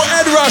 optical,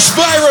 head rush,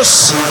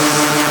 virus.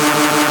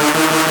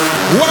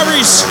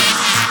 Worries.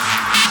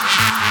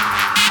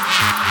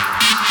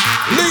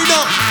 Lean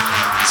up,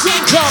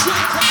 drink up.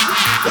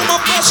 All my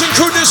buzzing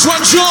crew, this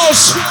one's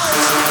yours.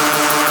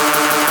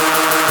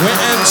 We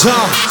enter.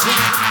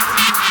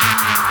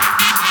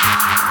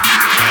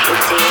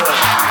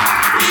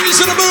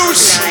 Easy the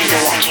moves.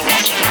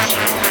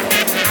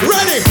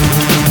 Ready?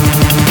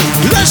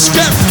 Let's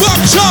get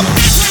fucked up.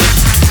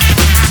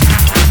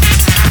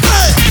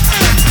 Hey.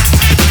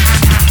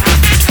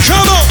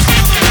 Come on.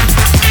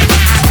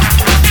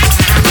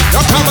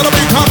 Now come on to me,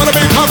 come on to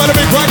me, come on to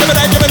me. Go on, give me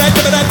that, give me that,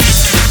 give me that.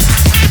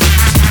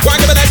 Go on,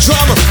 give me that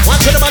drum. One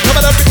to the man, come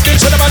on,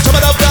 into the man, come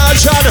on,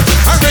 version.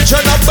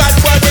 Original bad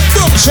boy with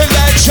boom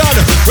selection.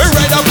 We're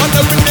right up on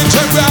the winning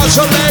to ground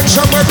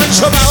selection. We're in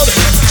some out.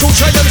 Two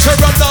giants are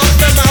run off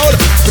them out.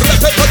 Rep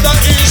it for the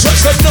east,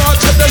 west, the north,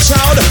 and the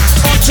south.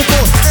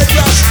 Optical, head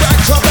rush, back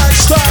to back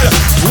style.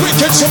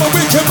 Wicked, some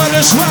wicked man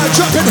as well.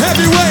 Dropping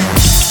heavyweight.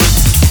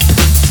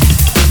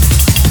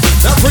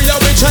 Now free up,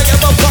 we take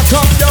ever fuck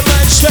up your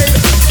mind state.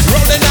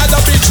 Rolling out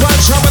the beach, one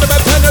time when we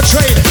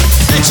penetrate.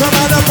 It's a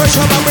man of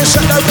pressure, man, we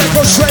set the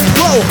record straight.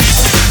 Whoa,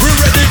 we're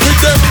ready for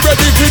them,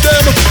 ready for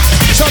them.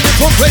 Some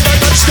people play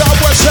like that Star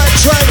Wars that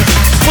trend.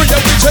 Free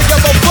up, we take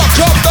ever fuck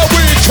up the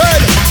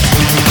weekend.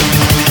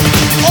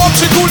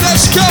 Optical,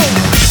 let's go.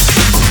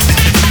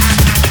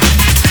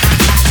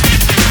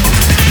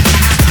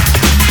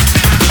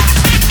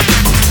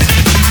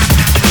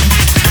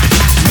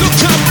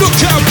 Look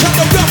out, can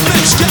the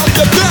roughnecks count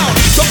the bound,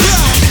 the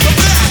bound, the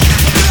bound,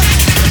 the bound.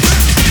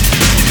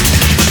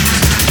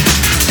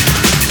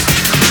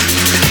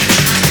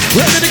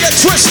 Ready to get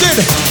twisted.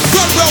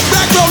 Front row,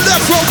 back row,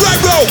 left row,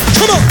 right row.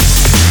 Come on.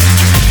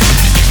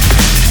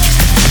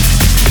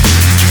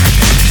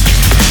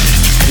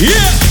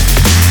 Yeah.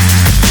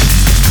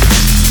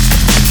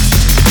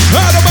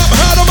 Hard 'em up,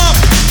 hard 'em up.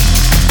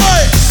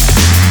 Hey.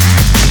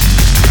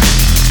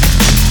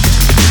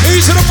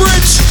 Easy the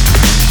bridge.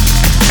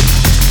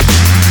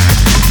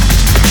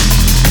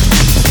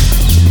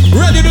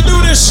 Ready to do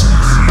this?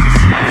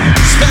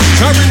 Step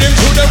carrying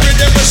into the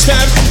rhythm we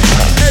step.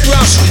 Head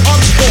rush,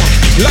 optical,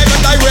 live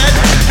and direct.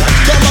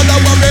 Come on, our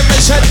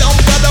women's head down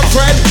by the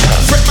friend.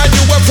 Fret my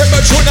new and fret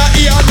my tuna,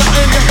 Ian,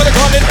 and for the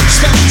calling.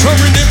 Step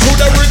carrying into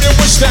the rhythm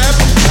we step.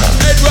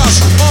 Head rush,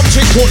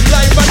 optical,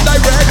 live and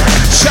direct.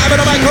 Shabba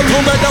the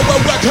microphone, and now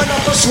we're working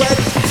up the sweat.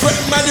 Fret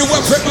my new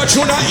and fret my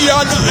tuna,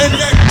 Ian, and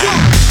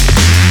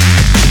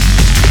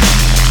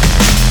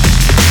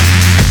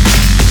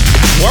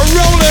we're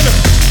rolling.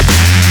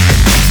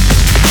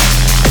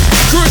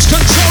 Cruise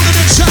controlling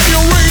inside the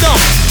arena.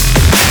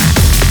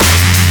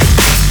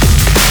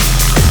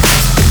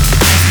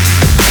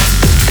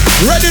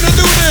 Ready to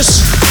do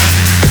this.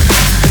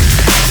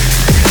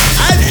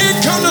 And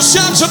in come the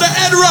sounds of the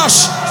head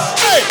rush.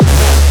 Hey.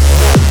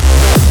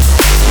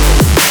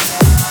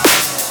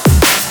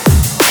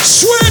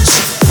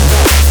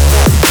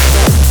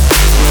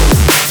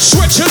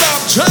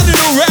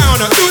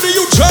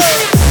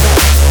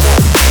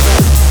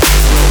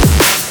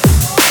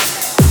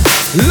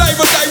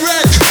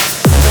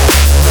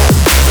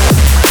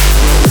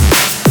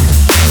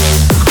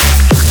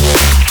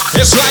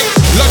 It's like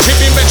logic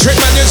be metric,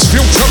 man is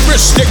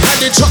futuristic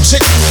and it's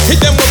toxic.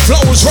 Hit them with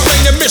flows,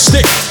 rhyming and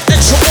mystic.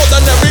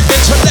 Extraordinary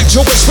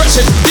intellectual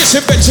expressing this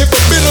inventive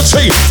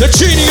ability. The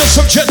genius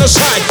of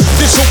genocide.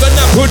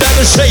 Disorganized, put out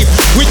of shape.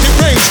 We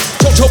deranged,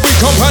 total we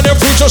compound and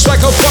fruit just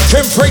like a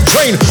fucking freight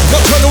train.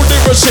 Nocturnal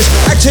lyricist,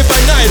 active by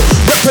night.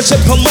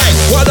 Represent per mic,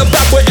 while the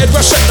back with Ed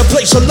Rush set the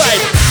place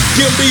alight.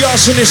 DNB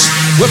arsonist,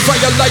 with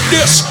fire like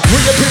this.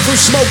 Bring the people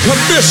smoke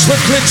and mist with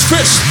clenched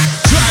fist.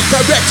 Drive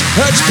direct,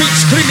 heard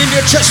speech, cleaning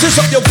your chest. Is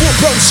up your thought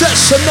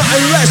process and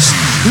nothing less.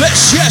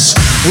 Less, yes.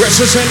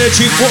 Restless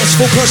energy,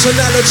 forceful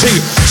personality.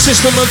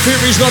 System and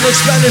theories,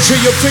 non-explanatory.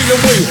 You're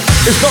feeling weak.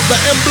 It's not the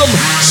emblem,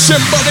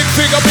 symbolic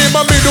figure. Be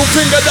my middle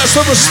finger, that's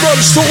the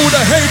response to all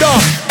the hater.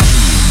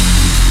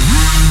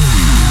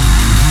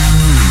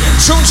 In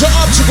tune to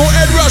Optical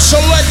Ed Rush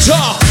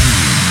Selector.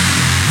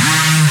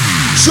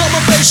 Drum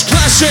and bass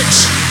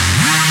classics.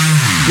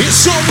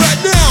 It's on right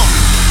now.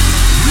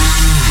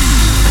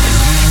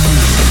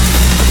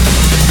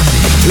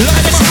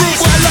 Line them up,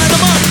 rude boy, line them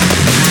up.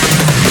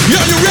 Yo,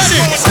 you ready?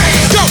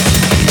 Go,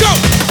 go,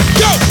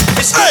 go.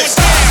 Hey.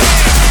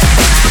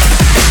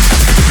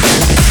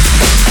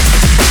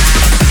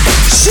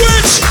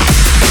 Switch.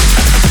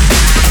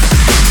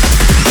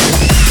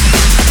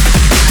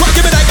 Come on,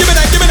 give me that, give me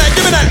that, give me that,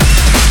 give me that.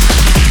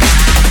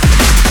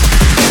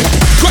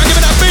 Come on, give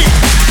me that beat.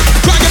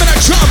 Come on, give me that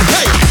drum.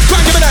 Hey,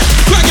 come on, give me that.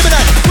 Come on, give me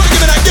that. Come on,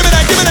 give me that, give me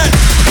that, give me that.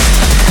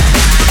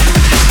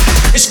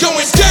 It's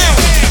going down,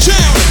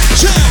 down,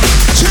 down.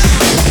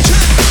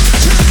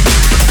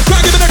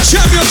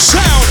 Champion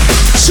sound,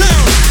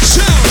 sound,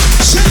 sound,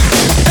 sound.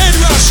 Ed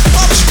Rush,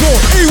 Optical,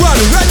 E1.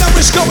 Right now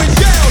it's going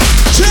down,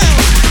 down,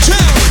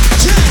 down,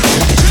 down,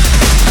 down.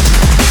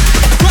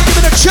 Right give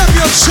it a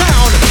champion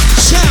sound,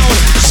 sound,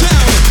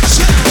 sound,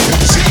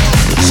 sound,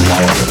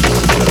 sound.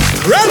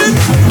 Ready?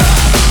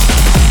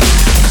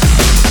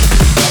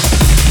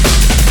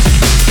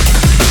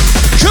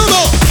 Come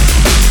on.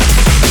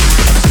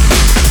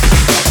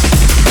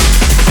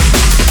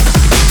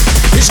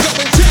 It's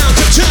going down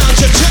to town,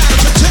 to town,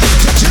 to town.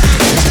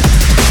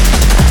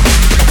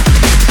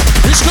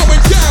 It's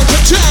going down to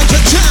town, to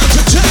town,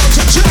 to town,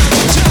 to town, to town,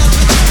 to town.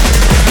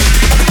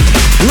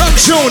 Run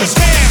tune.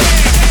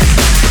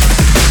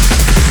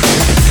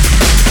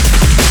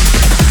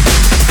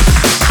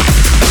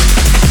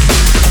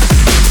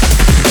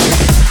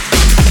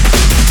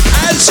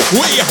 As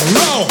we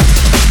roll.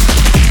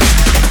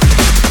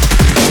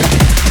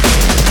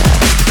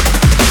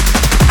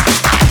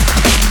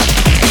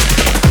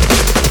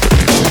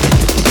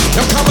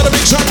 Now come on the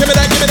big song, give me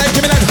that, give me that,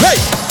 give me that. Hey!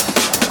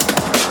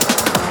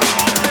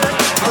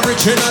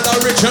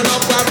 Original,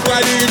 back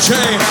by DJ.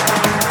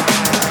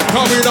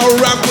 Coming no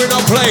rap, we no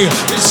play.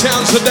 It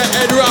sounds of the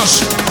Ed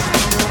Rush.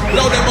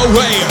 Blow them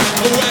away,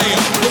 away,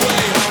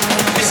 away.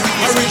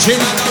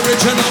 Original,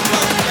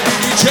 back by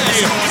DJ.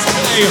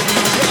 Play,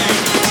 play.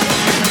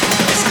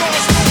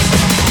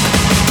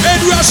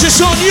 Ed Rush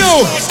is on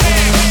you.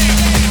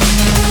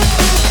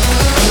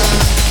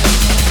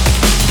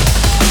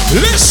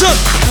 Listen.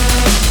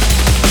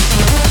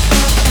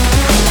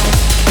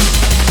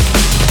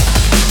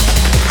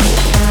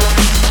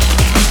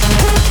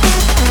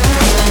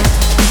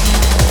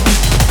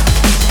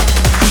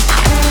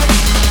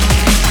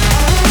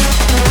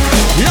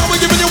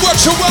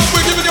 What you want,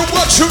 we're giving you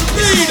what you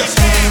need.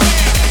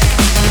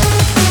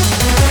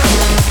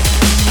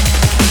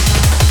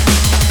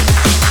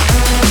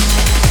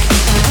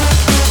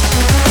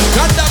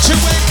 Conduct your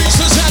way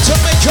business out to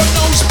make your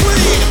nose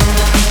bleed.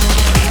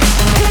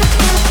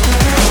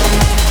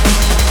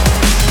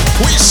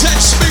 We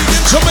set speed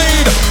into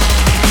mead.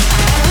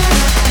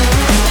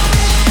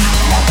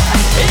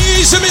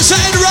 Easy, Mr.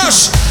 Ed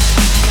Rush.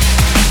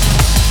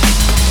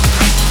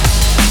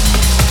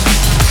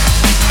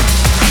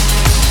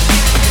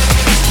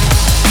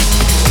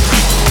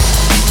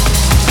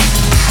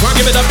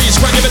 Give it a beat,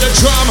 give it a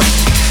drum.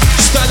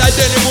 Stand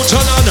identical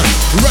turn on.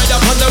 Right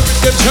up on the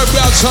rhythm to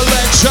crowd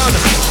selection.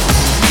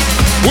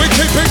 We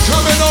keep it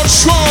coming on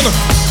strong.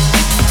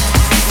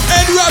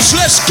 Ed Rush,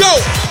 let's go.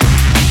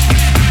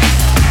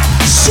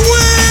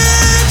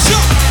 Switch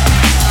up.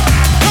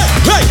 Hey,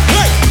 hey,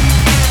 hey.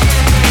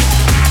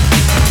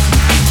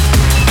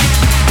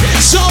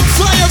 It's on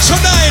fire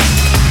tonight.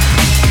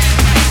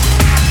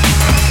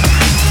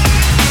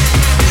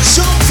 It's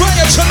on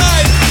fire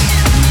tonight.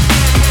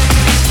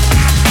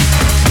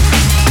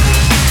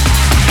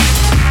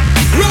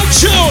 Run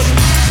tune!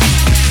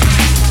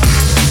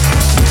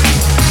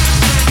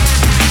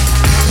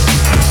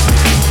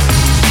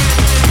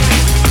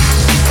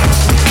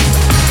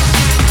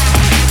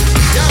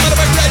 Yeah, I'm gonna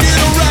be ready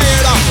to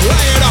riot up,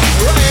 riot up,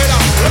 riot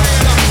up,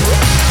 riot up.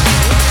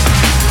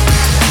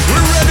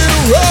 We're ready to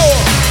roll.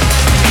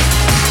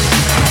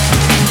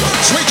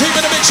 Once we keep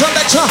in the mix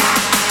selector,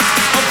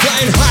 I'm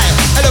flying high,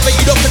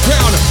 elevated off the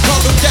ground.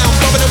 Can't look down,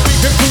 bumping and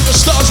weaving through the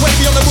stars. Way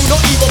beyond the moon, not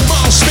even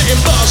Mars,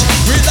 spitting bars.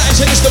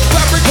 Realizing it's the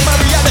fabric of my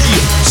reality.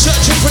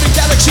 Searching for the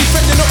galaxy,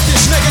 fending off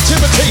this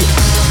negativity.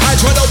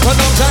 Eyes wide open,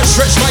 arms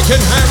outstretched, mic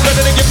in hand,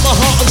 ready to give my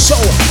heart and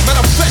soul.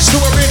 Manifest who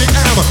I really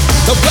am.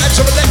 The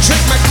vibes are electric,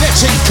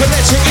 magnetic,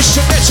 kinetic, it's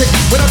genetic.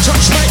 When I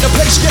touch mic, the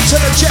place gets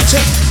energetic.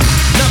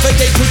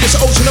 Navigate through this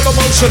ocean of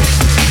emotion.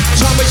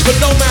 Time waits for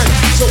no man,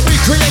 so we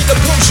create the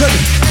potion.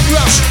 In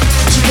rush,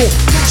 optical,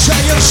 shy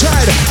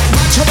inside.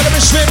 My time of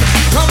the slim,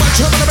 how much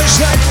time of the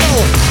slide?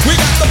 No, we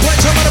got the point,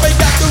 time of the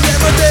got the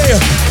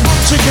remedy.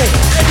 Optical,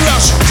 in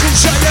rush,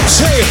 shy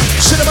inside.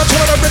 Cinema,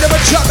 time of the rhythm,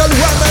 and juggle,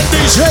 one man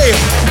these, hey.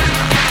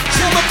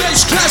 From the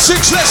bass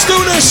classics, let's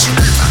do this.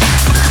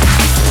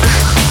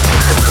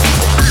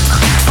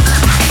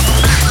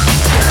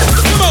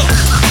 Come on.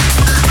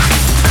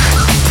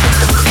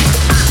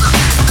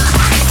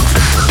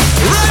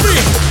 Ready.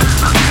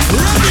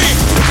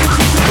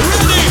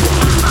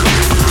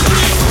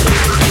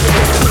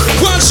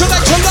 One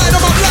selector, light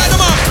 'em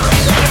up.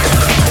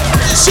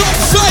 It's on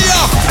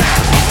fire.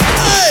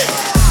 Hey.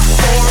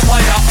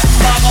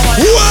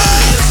 What?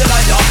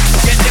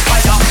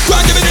 Go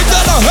on, give me the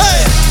dollar, hey.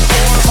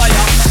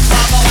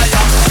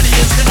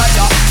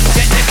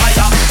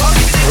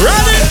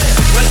 Ready?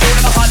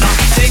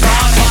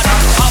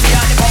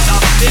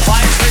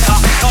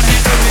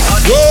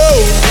 Whoa.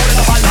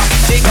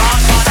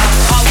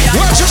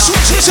 Watch the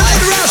switches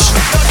and rush.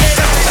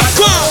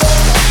 Go on.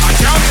 I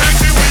can't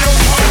take it with your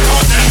phone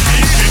on them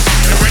need it.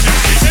 And when you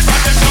see it,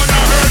 but them gonna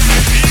hurt me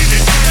need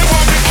it. They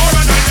want me more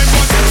and they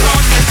want to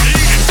start me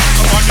need it.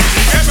 I want to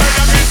see it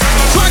better than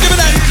go on, give me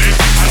that.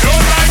 I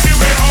don't like the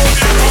way how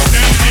they from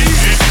them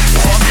need it.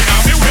 Walking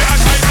on the way I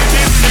try to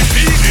get me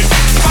need it.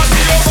 Pass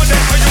me over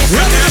there for you.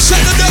 Ready to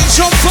set the dance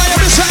on fire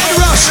beside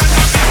rush.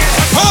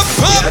 Pop.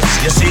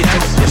 You see it,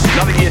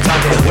 navigate on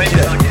it.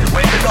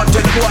 When you don't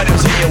tell the boy,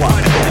 don't say you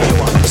want.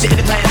 See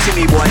the time, see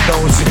me boy,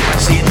 don't see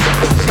it.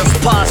 Just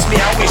pass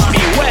me, I wish me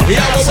well.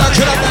 Yeah, we're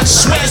working on that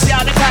sweat. See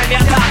all the time, you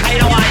talk, I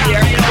don't want to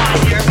hear.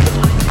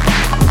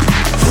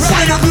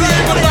 Ready to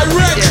blame on my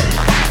wreck.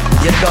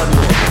 You don't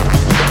know.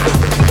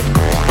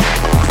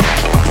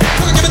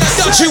 Give me that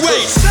dodgy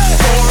way.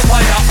 More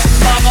fire,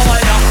 mama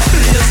fire,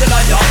 please the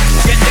liar,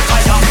 get the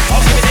fire,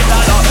 I'll give me the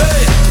dollar.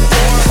 Hey,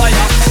 more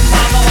fire,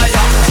 mama fire,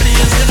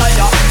 please the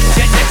liar,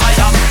 get the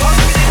fire, I'll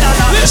give me the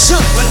dollar.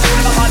 Listen. Well, do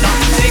the banana,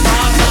 take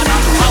on banana,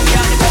 how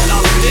can you go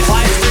now? If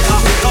I stick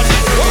up, don't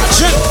need to watch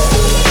it.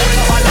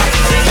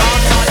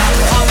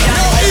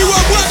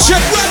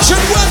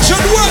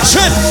 Watch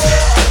it.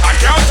 I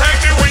can't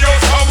take it with your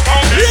thumb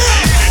on it.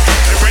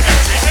 And when you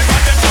see it,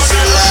 but them don't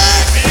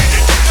need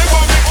it. They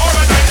want me more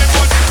and they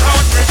want to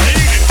count me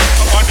need it.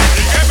 I want to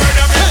see it better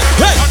than feel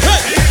it.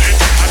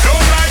 I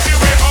don't like the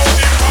way how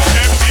they from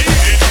them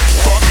need it.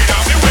 Walking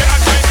on the way I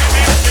try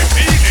to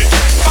defeat it.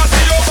 Pass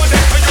me over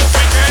there so you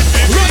can get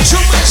me. Run to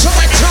my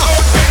selector.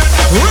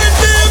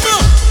 Redeem.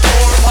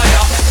 more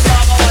fire,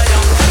 mama fire,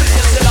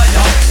 please the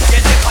liar,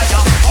 get the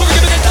fire,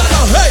 Give me the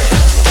dollar, hey.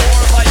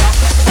 more fire,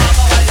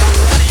 mama fire,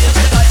 please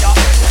the liar,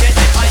 get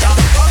the fire,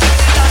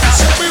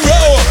 So we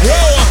roll.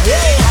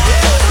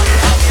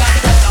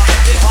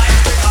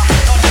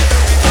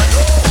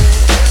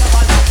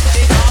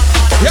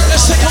 Yeah,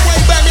 let's take a way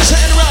back, Mr.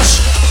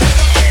 N-Rush.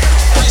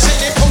 They say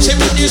they post it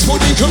with this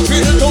booty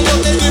computer, don't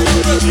want them to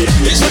do it.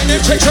 It's when they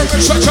take your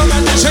construction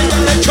and they say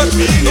that they cut.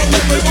 Don't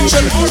let me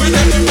motion, we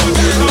let them go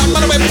down. I'm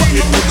gonna make fun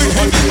of me with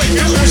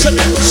heavyweight clothes and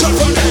never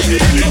suffer pain.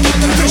 Don't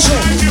want them to show,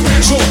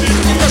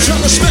 I'm not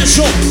trying to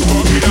special.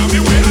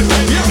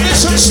 Yeah,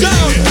 let's us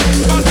down.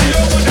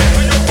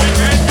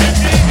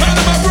 Out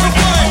of my broke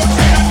way.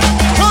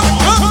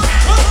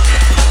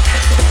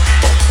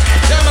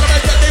 Yeah, man, I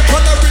make that they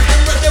put the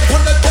rhythm, but they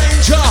put the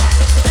danger.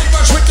 In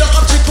rush with the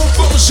optical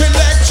boom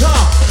selector.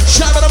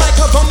 Shout out the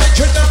microphone,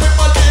 making them with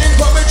my link,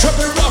 but we drop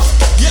it rough.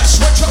 Yes,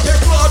 we drop it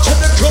raw to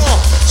the core.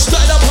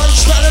 Style up and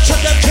style it,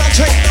 and them can't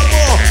take no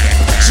more.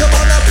 Some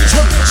on that beach,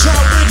 we're being shot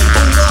with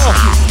the law.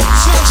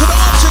 Sound to the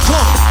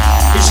optical,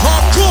 it's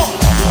hardcore.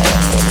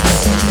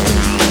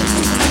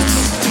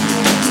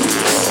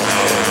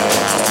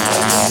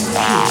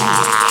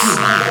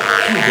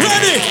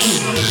 Ready?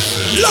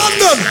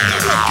 London!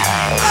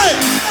 Hey!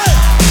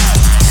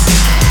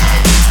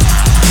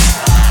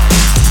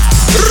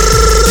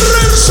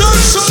 Rinson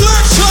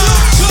Selector!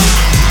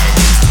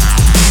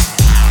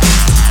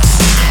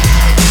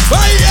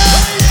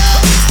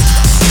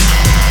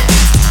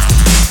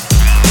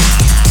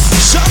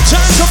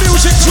 Sometimes the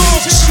music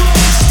talks.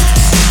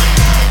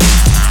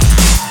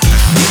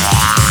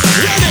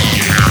 Ready?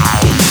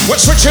 We're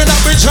switching up,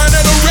 we're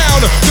turning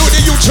around. Do the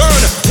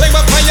U-turn. Play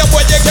my fire,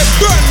 boy, you get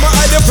burned. My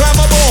eye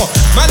inflammable.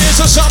 Man is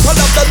a sample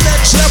of the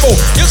next level.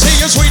 You see,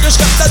 your sweetest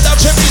got the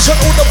Dutch and reason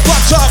on the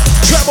butt up.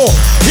 Treble.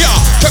 Yeah,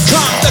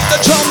 can't let the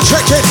drum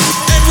check it.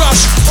 And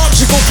rush.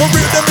 Optical for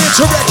real, them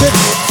interact it.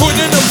 Foot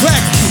in the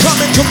back.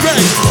 Coming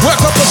correct.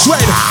 Work up a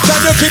sweat. Can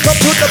you keep up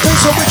to the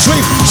pace of which we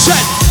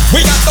set? We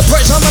got the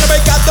praise, I'm gonna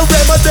make out the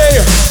remedy.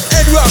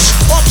 And rush,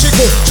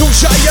 optical, too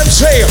shy and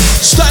say.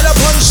 Style up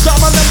on storm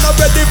and I'm not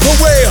ready for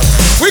wear.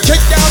 We kick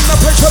down the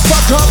pressure,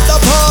 fuck up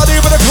the party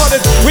with a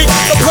cottage. We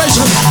got the praise,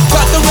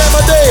 got the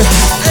remedy.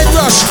 And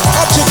rush,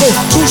 optical,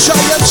 too shy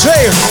and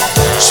say.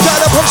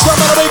 Style up on storm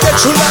and I'm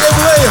get you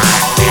lively.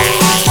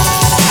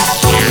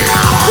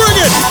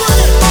 Bring it!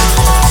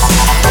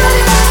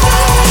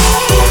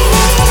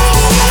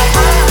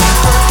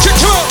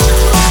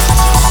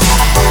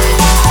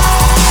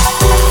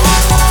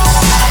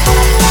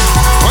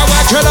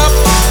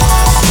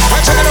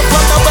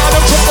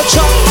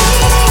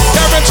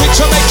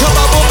 to make a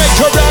bubble, make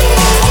a rock.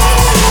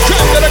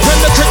 Crème de la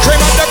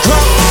cream of the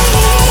crop.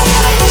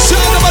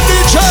 Sound of a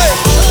DJ.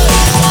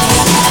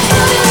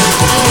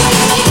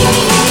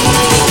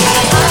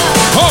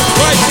 Oh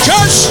my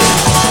gosh.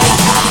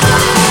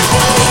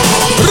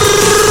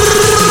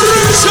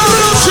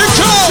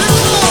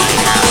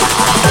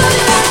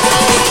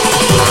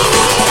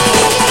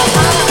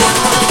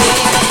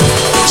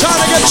 Time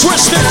to get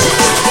twisted.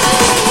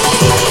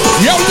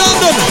 Yo,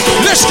 London,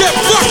 let's get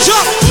fucked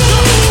up.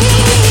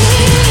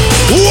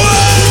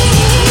 What?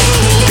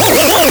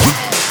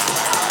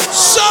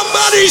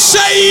 Somebody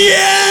say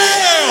yeah.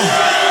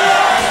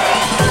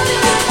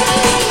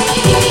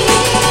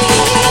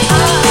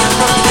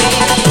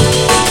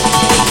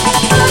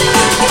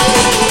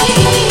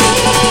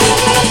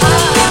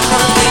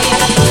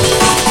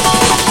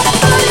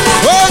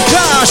 Oh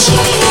gosh.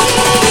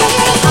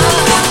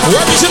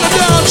 Ready in the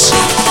dance.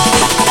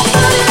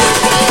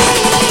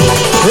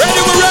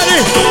 Ready, we're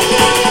ready.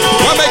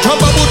 I make a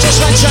bubble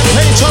just like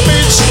champagne to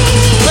beats.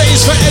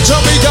 Bass for edge on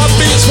me, got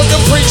beats for the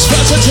freaks,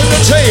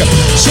 versatility.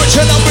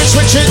 Switching up and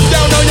switching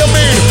down on your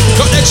mean.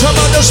 Got extra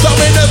amount of stuff,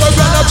 we never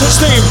run out of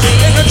steam.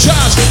 In the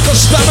jazz, the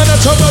stamina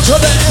to go to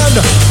the end.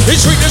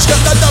 Each week it's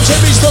got the dubs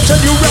and beats, don't tell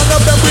you round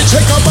up, then we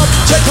take them up,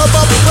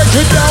 break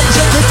it down,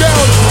 take it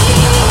down.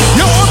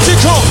 Yo,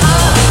 Optical,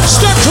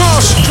 step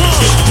cross.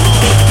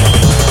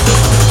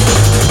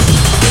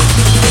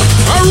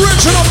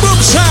 Original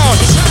boom sound.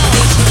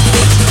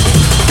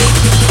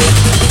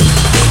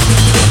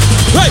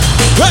 Hey,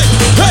 hey,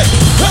 hey,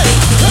 hey,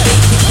 hey.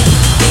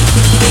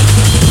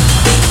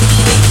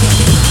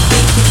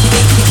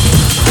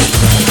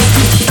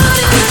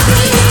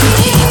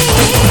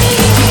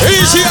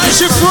 Easy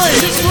as you free.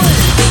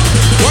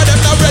 Why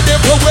them not ready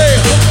for way?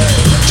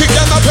 Kick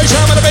down my place,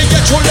 I'm gonna make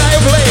it too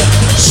lively.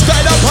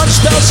 Style up on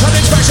style,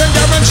 satisfaction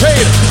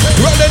guaranteed.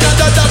 Rolling on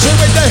the dancing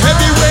with the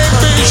heavyweight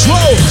beats.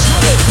 Whoa.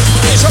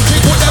 It's a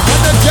kick with that on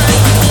the game.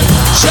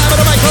 Slam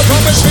on the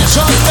microphone and spits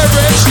on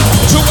lyrics.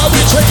 To what we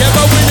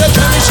together, we the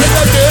chemistry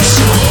of this.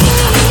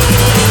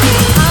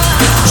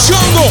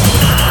 Jungle.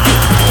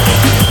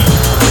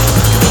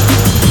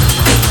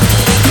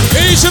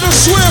 Easy to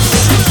swift.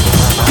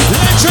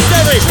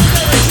 Legendary.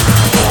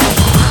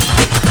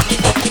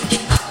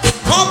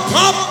 Pop,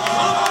 pop.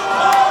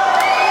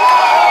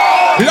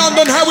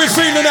 London, how we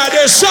feeling out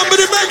there?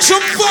 Somebody make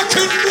some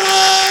fucking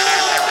noise.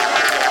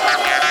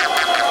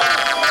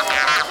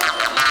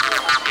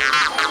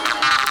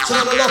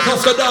 Time to lock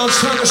off the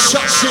dance, time to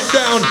shut shit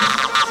down.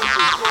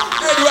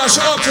 Edwards,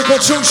 Optical,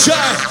 too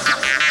shy.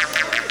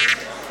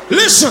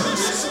 Listen.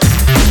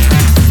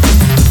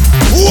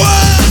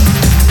 What?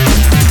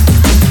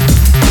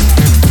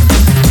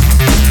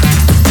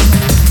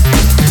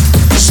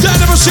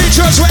 Standard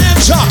procedure as we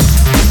enter.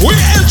 We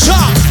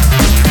enter.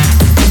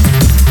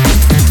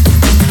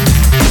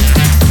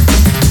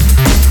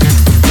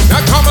 Now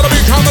come to be,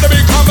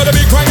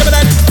 crank it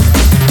in.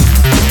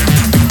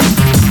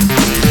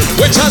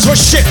 When times were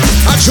shit,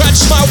 I tried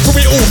to smile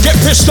through it all. Get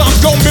pissed off,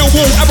 go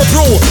Millwall, have a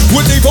brawl.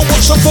 Wouldn't even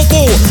watch some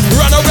football.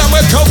 Run around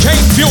with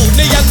cocaine fuel.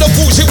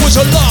 Neanderthals, it was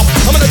a laugh.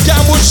 I'm in a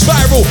downward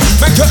spiral.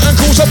 Man curtain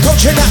calls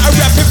approaching at a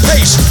rapid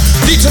pace.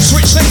 Need to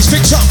switch things,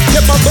 fix up,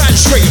 get my mind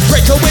straight.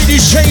 Break away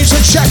these chains and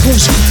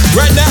shackles.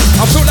 Right now,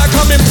 I feel like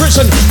I'm in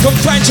prison.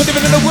 Confined to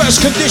living in the worst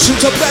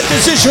conditions of bad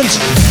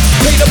decisions.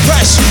 Pay the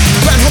price,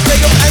 ran a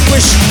day of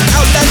anguish.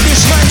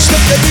 Outlandish minds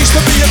that there needs to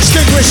be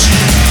extinguished.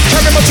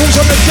 Carry my tools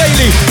on the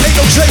daily, ain't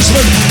no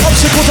tradesman.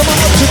 Obstacle to my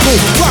optical,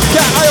 fuck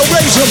that, I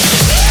erase them.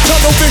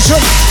 Tunnel vision,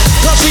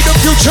 can't see the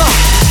future.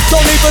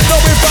 Don't even know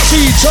if I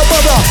see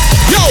tomorrow.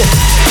 Yo,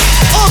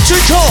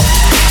 Optical,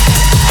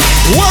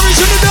 worries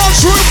in the dance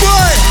room,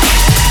 boy.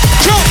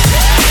 Come.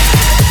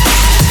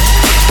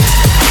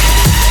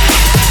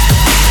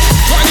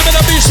 Try and give me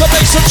the beats, the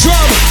bass and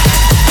drum.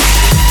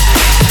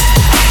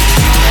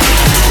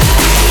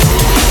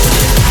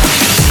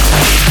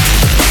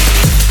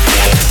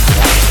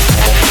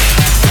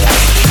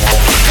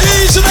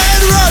 Easy to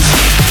head rush.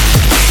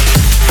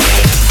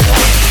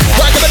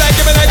 Right, give me that,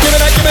 give me that, give me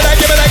that, give me that,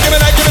 give me that, give me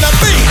that, give me that.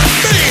 Beat,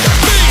 beat,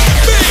 beat,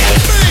 beat,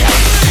 beat.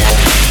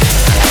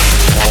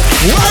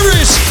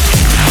 Worries.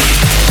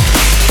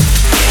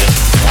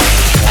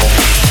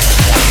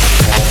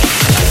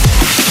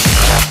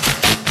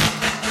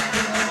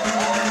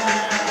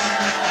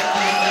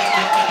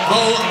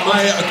 Oh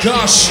my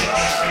gosh.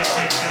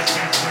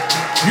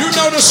 You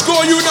know the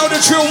score, you know the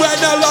drill right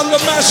now,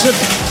 London Massive.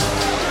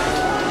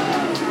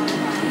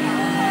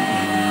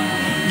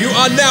 You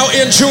are now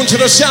in tune to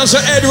the sounds of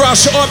Ed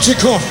Rush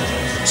Optical.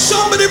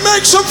 Somebody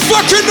make some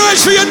fucking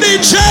noise for your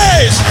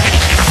DJs!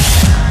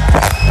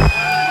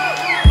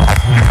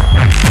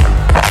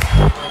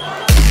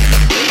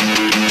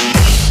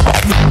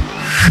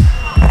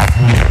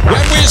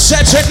 When we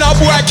set it up,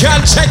 I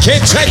can take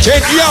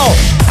it, yo!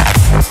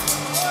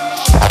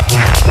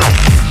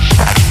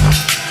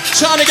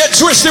 Time to get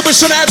twisted with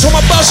some ads on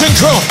my buzzing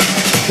crew.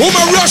 All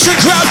my Russian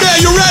crowd there,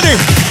 you ready?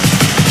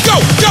 Go,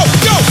 go,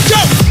 go,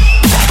 go!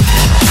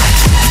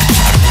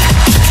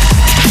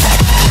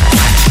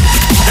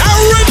 Now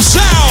rip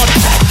sound!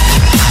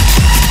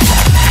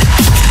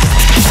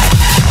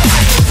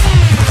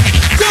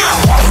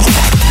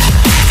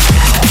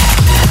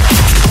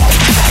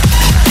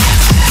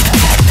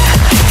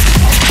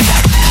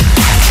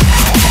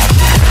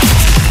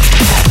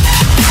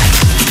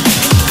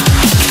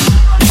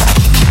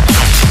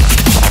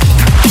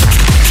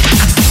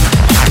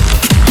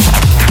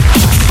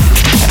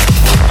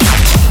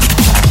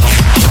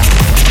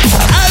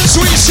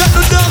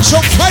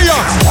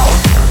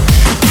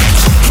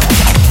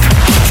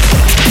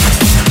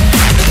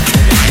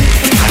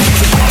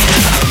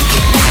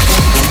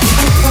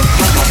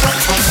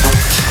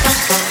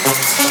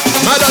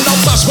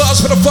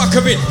 the fuck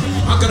of it.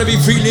 I'm gonna be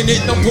feeling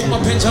it. Don't put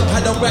my pens up, I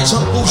don't write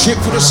some bullshit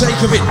for the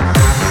sake of it.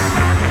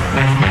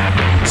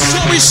 So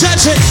we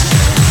says it.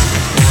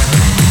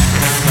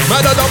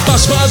 Man, I don't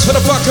bust bars for the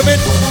fuck of it.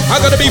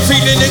 I'm gonna be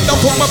feeling it. Don't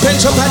put my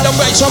pens up, I don't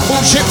write some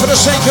bullshit for the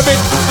sake of it.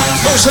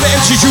 Most of the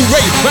MCs you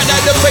rate, man,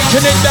 they're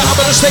faking it. They're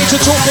up on the stage and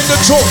talking the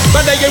talk,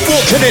 man, they ain't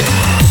walking it.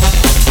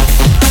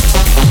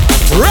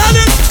 Run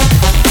it.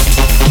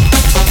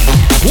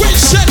 Which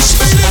sets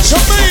me into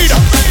mean.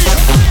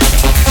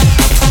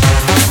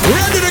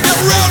 Ready to get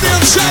rowdy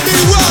and shiny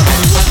one.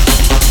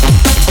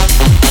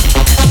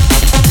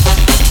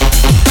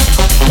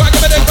 Back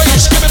up in the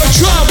bass, give it a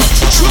drum.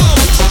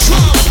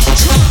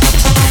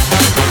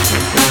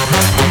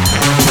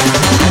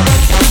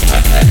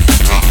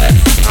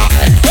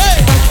 Hey!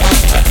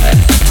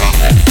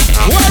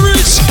 Where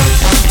is?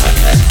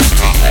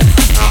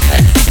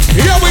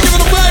 Yeah, we're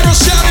giving a viral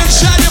sound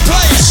inside your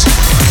place.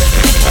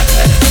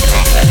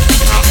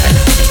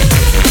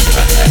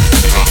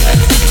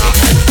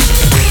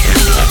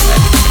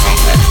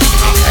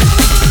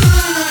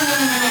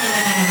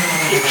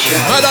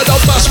 And I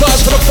don't bust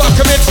bars for the fuck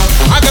of it.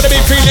 I'm gonna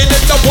be feeling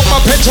it. Don't put my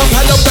pens up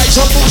and don't write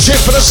some bullshit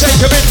for the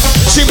sake of it.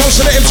 See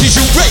most of the MCs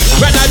you rate,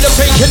 right now they're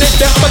faking it.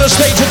 They're up on the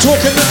stage and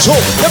talking the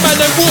talk. The man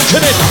they're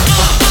walking it.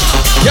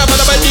 Yeah,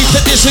 but I believe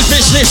that this is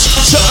business.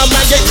 Certain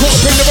man get caught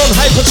up in their own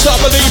hype and start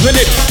believing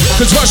it.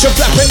 Cause once you're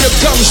flapping your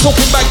gums,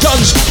 talking about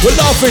guns, we're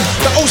laughing.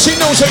 The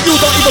OC knows that you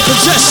don't even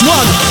possess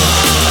one.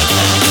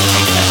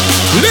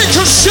 Lick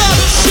a shot.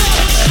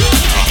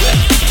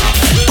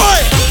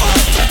 Oi!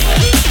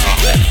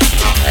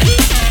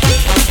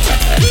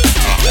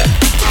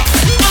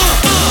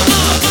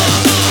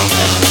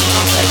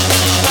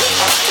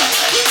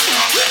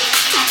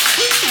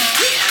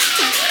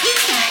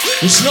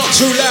 It's not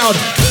too loud.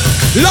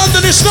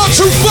 London, it's not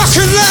too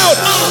fucking loud.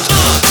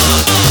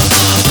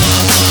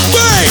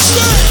 Bass.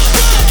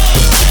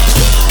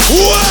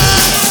 What?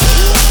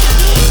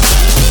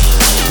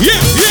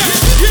 Yeah.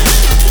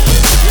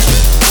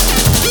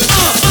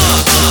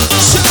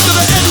 Sound of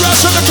the head rush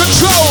and the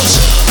controls.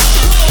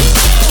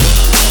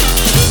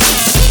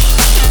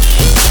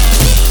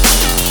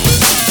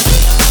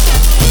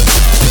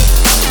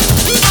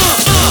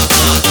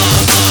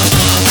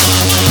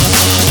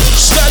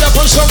 Stand up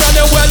and surround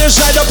the well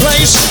inside the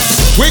place.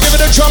 We give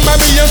it a drum and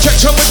we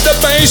inject them with the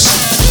bass.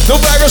 No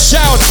virus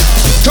sound,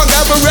 can't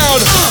get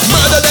around.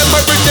 Murder them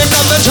by bring them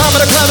down the time of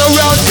the clown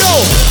around.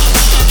 Go!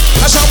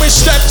 That's how we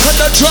step to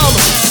the drum.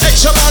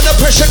 X amount of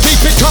pressure,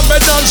 keep it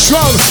coming on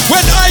strong.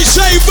 When I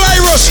say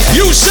virus,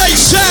 you say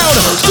sound.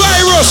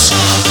 Virus!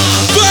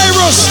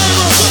 Virus!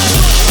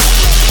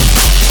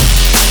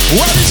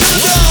 What is the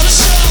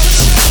dance?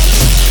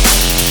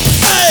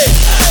 Hey!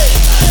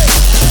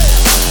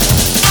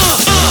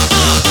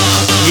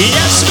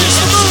 Yes,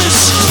 Mr. Lewis!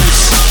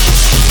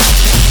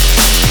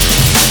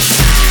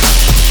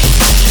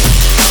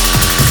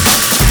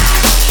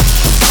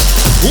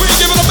 We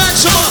give it a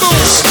maximum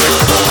boost.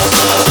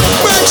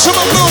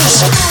 Maximum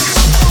boost.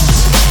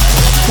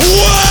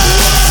 What?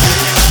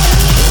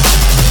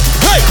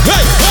 Hey!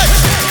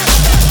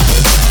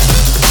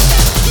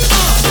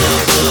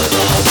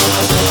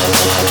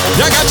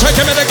 You got to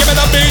give it a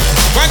beat.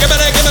 Give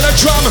it a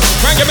drum.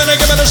 Give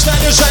it a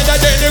stand inside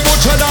that day they go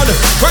turn on.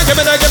 Give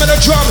it a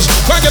drums.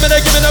 Give it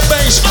a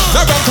bass.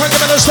 Now give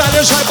it a stand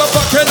inside but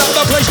fucking up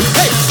the place.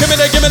 Hey, give it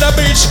a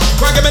beats.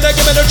 Give it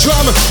a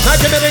drum. Now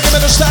give it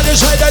a stand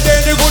inside that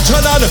day they go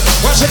turn on.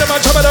 What's in the top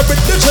of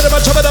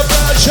the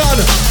version?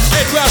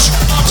 Head rush.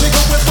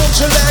 Optical with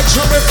boots and legs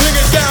and we bring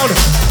it down.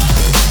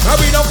 And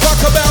we don't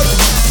fuck about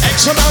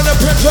X amount of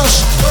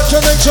printers, but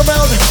an X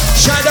amount.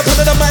 Shine up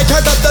under the mic,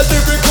 I got the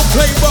lyrical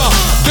flavor.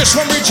 This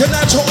one reaching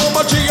out to all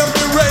my DNB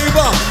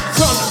raver.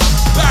 Front,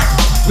 back,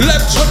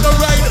 left to the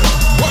right.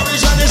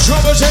 Worries and his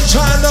troubles in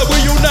time that we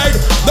unite.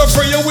 The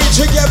three of we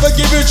together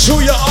give it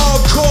to you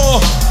hardcore.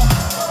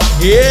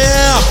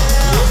 Yeah.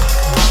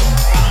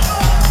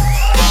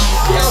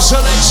 Yeah,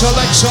 select.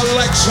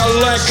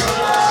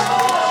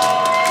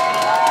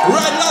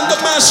 Right,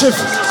 London Massive.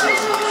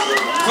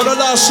 For the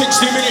last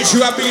 60 minutes you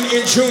have been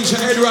in tune to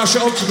Ed Rush,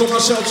 Optical,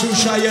 myself, Too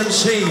Shy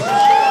MC.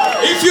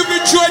 If you've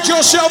enjoyed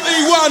yourself,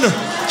 E1,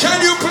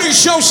 can you please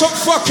show some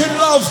fucking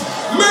love?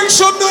 Make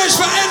some noise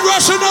for Ed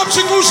Rush and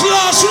Optical's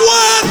last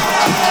one!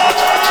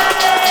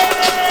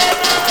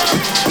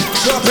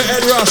 Drop it,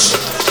 Ed Rush.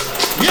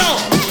 Yo!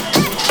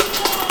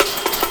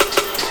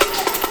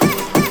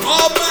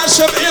 All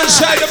massive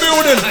inside the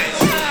building.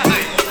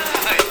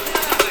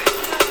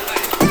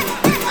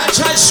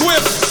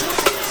 Anti-Swift.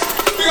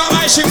 We got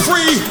Icing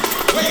Free,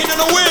 waiting in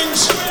the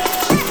wings,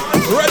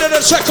 ready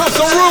to check off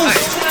the roof.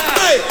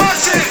 Hey!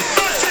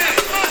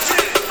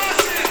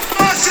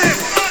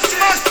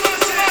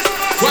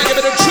 Why give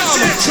it a drum.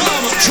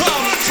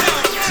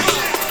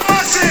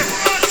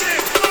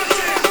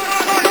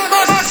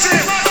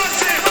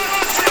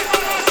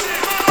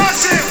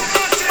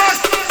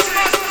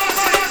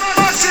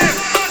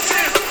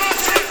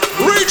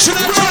 Reaching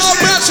out to our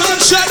bats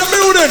inside the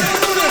building.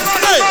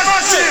 Hey!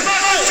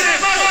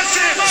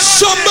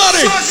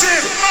 Somebody!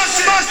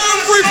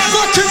 Every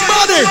fucking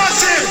body!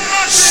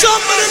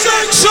 Somebody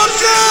make some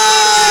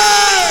noise!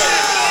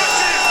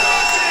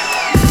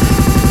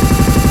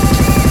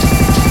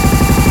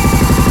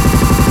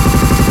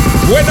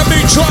 When the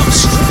beat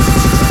drops,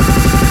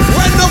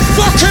 when the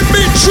fucking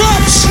beat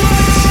drops,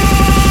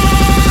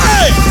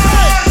 hey!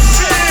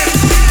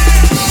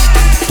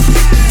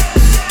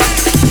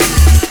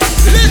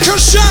 Liquor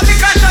shot,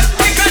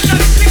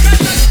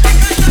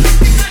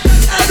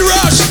 and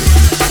rush,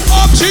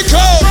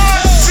 Optical.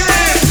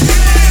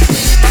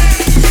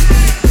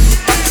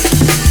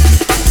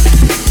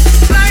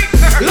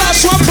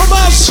 Last one from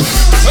us.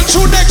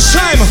 Until next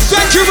time,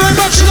 thank you very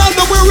much,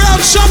 London. We're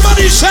out.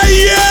 Somebody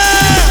say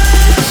yeah!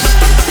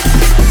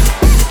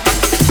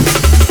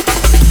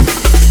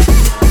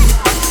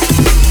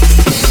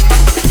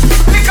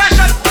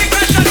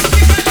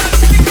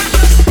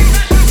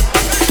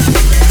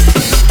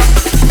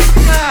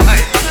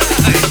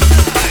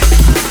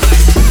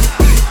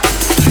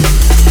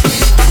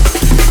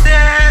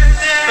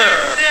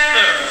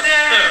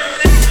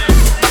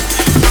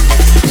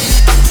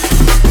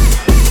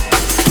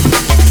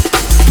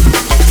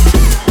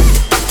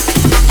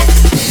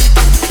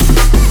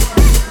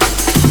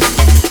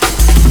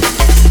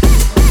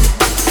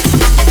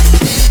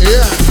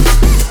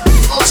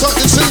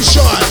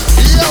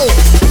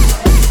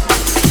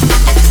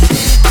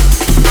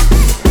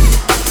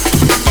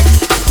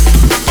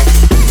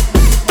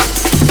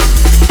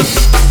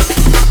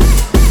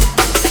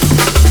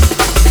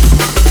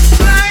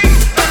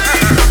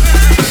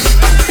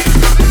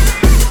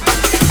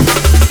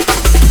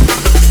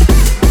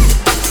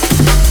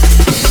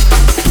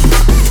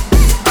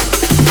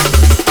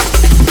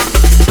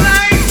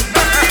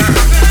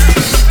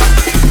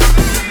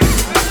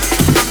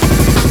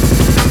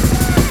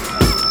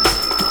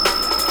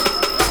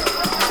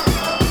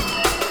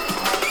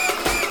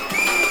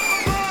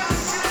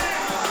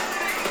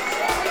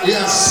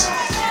 Yes.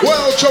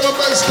 Well, drum and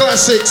bass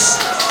classics.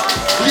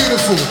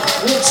 Beautiful.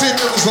 Walked in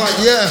and was like,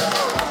 yeah.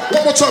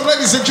 One more time,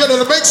 ladies and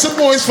gentlemen, make some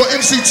noise for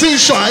MC Too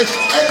Shy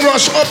and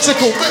Rush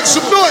Optical. Make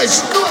some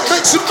noise.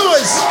 Make some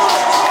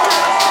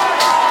noise.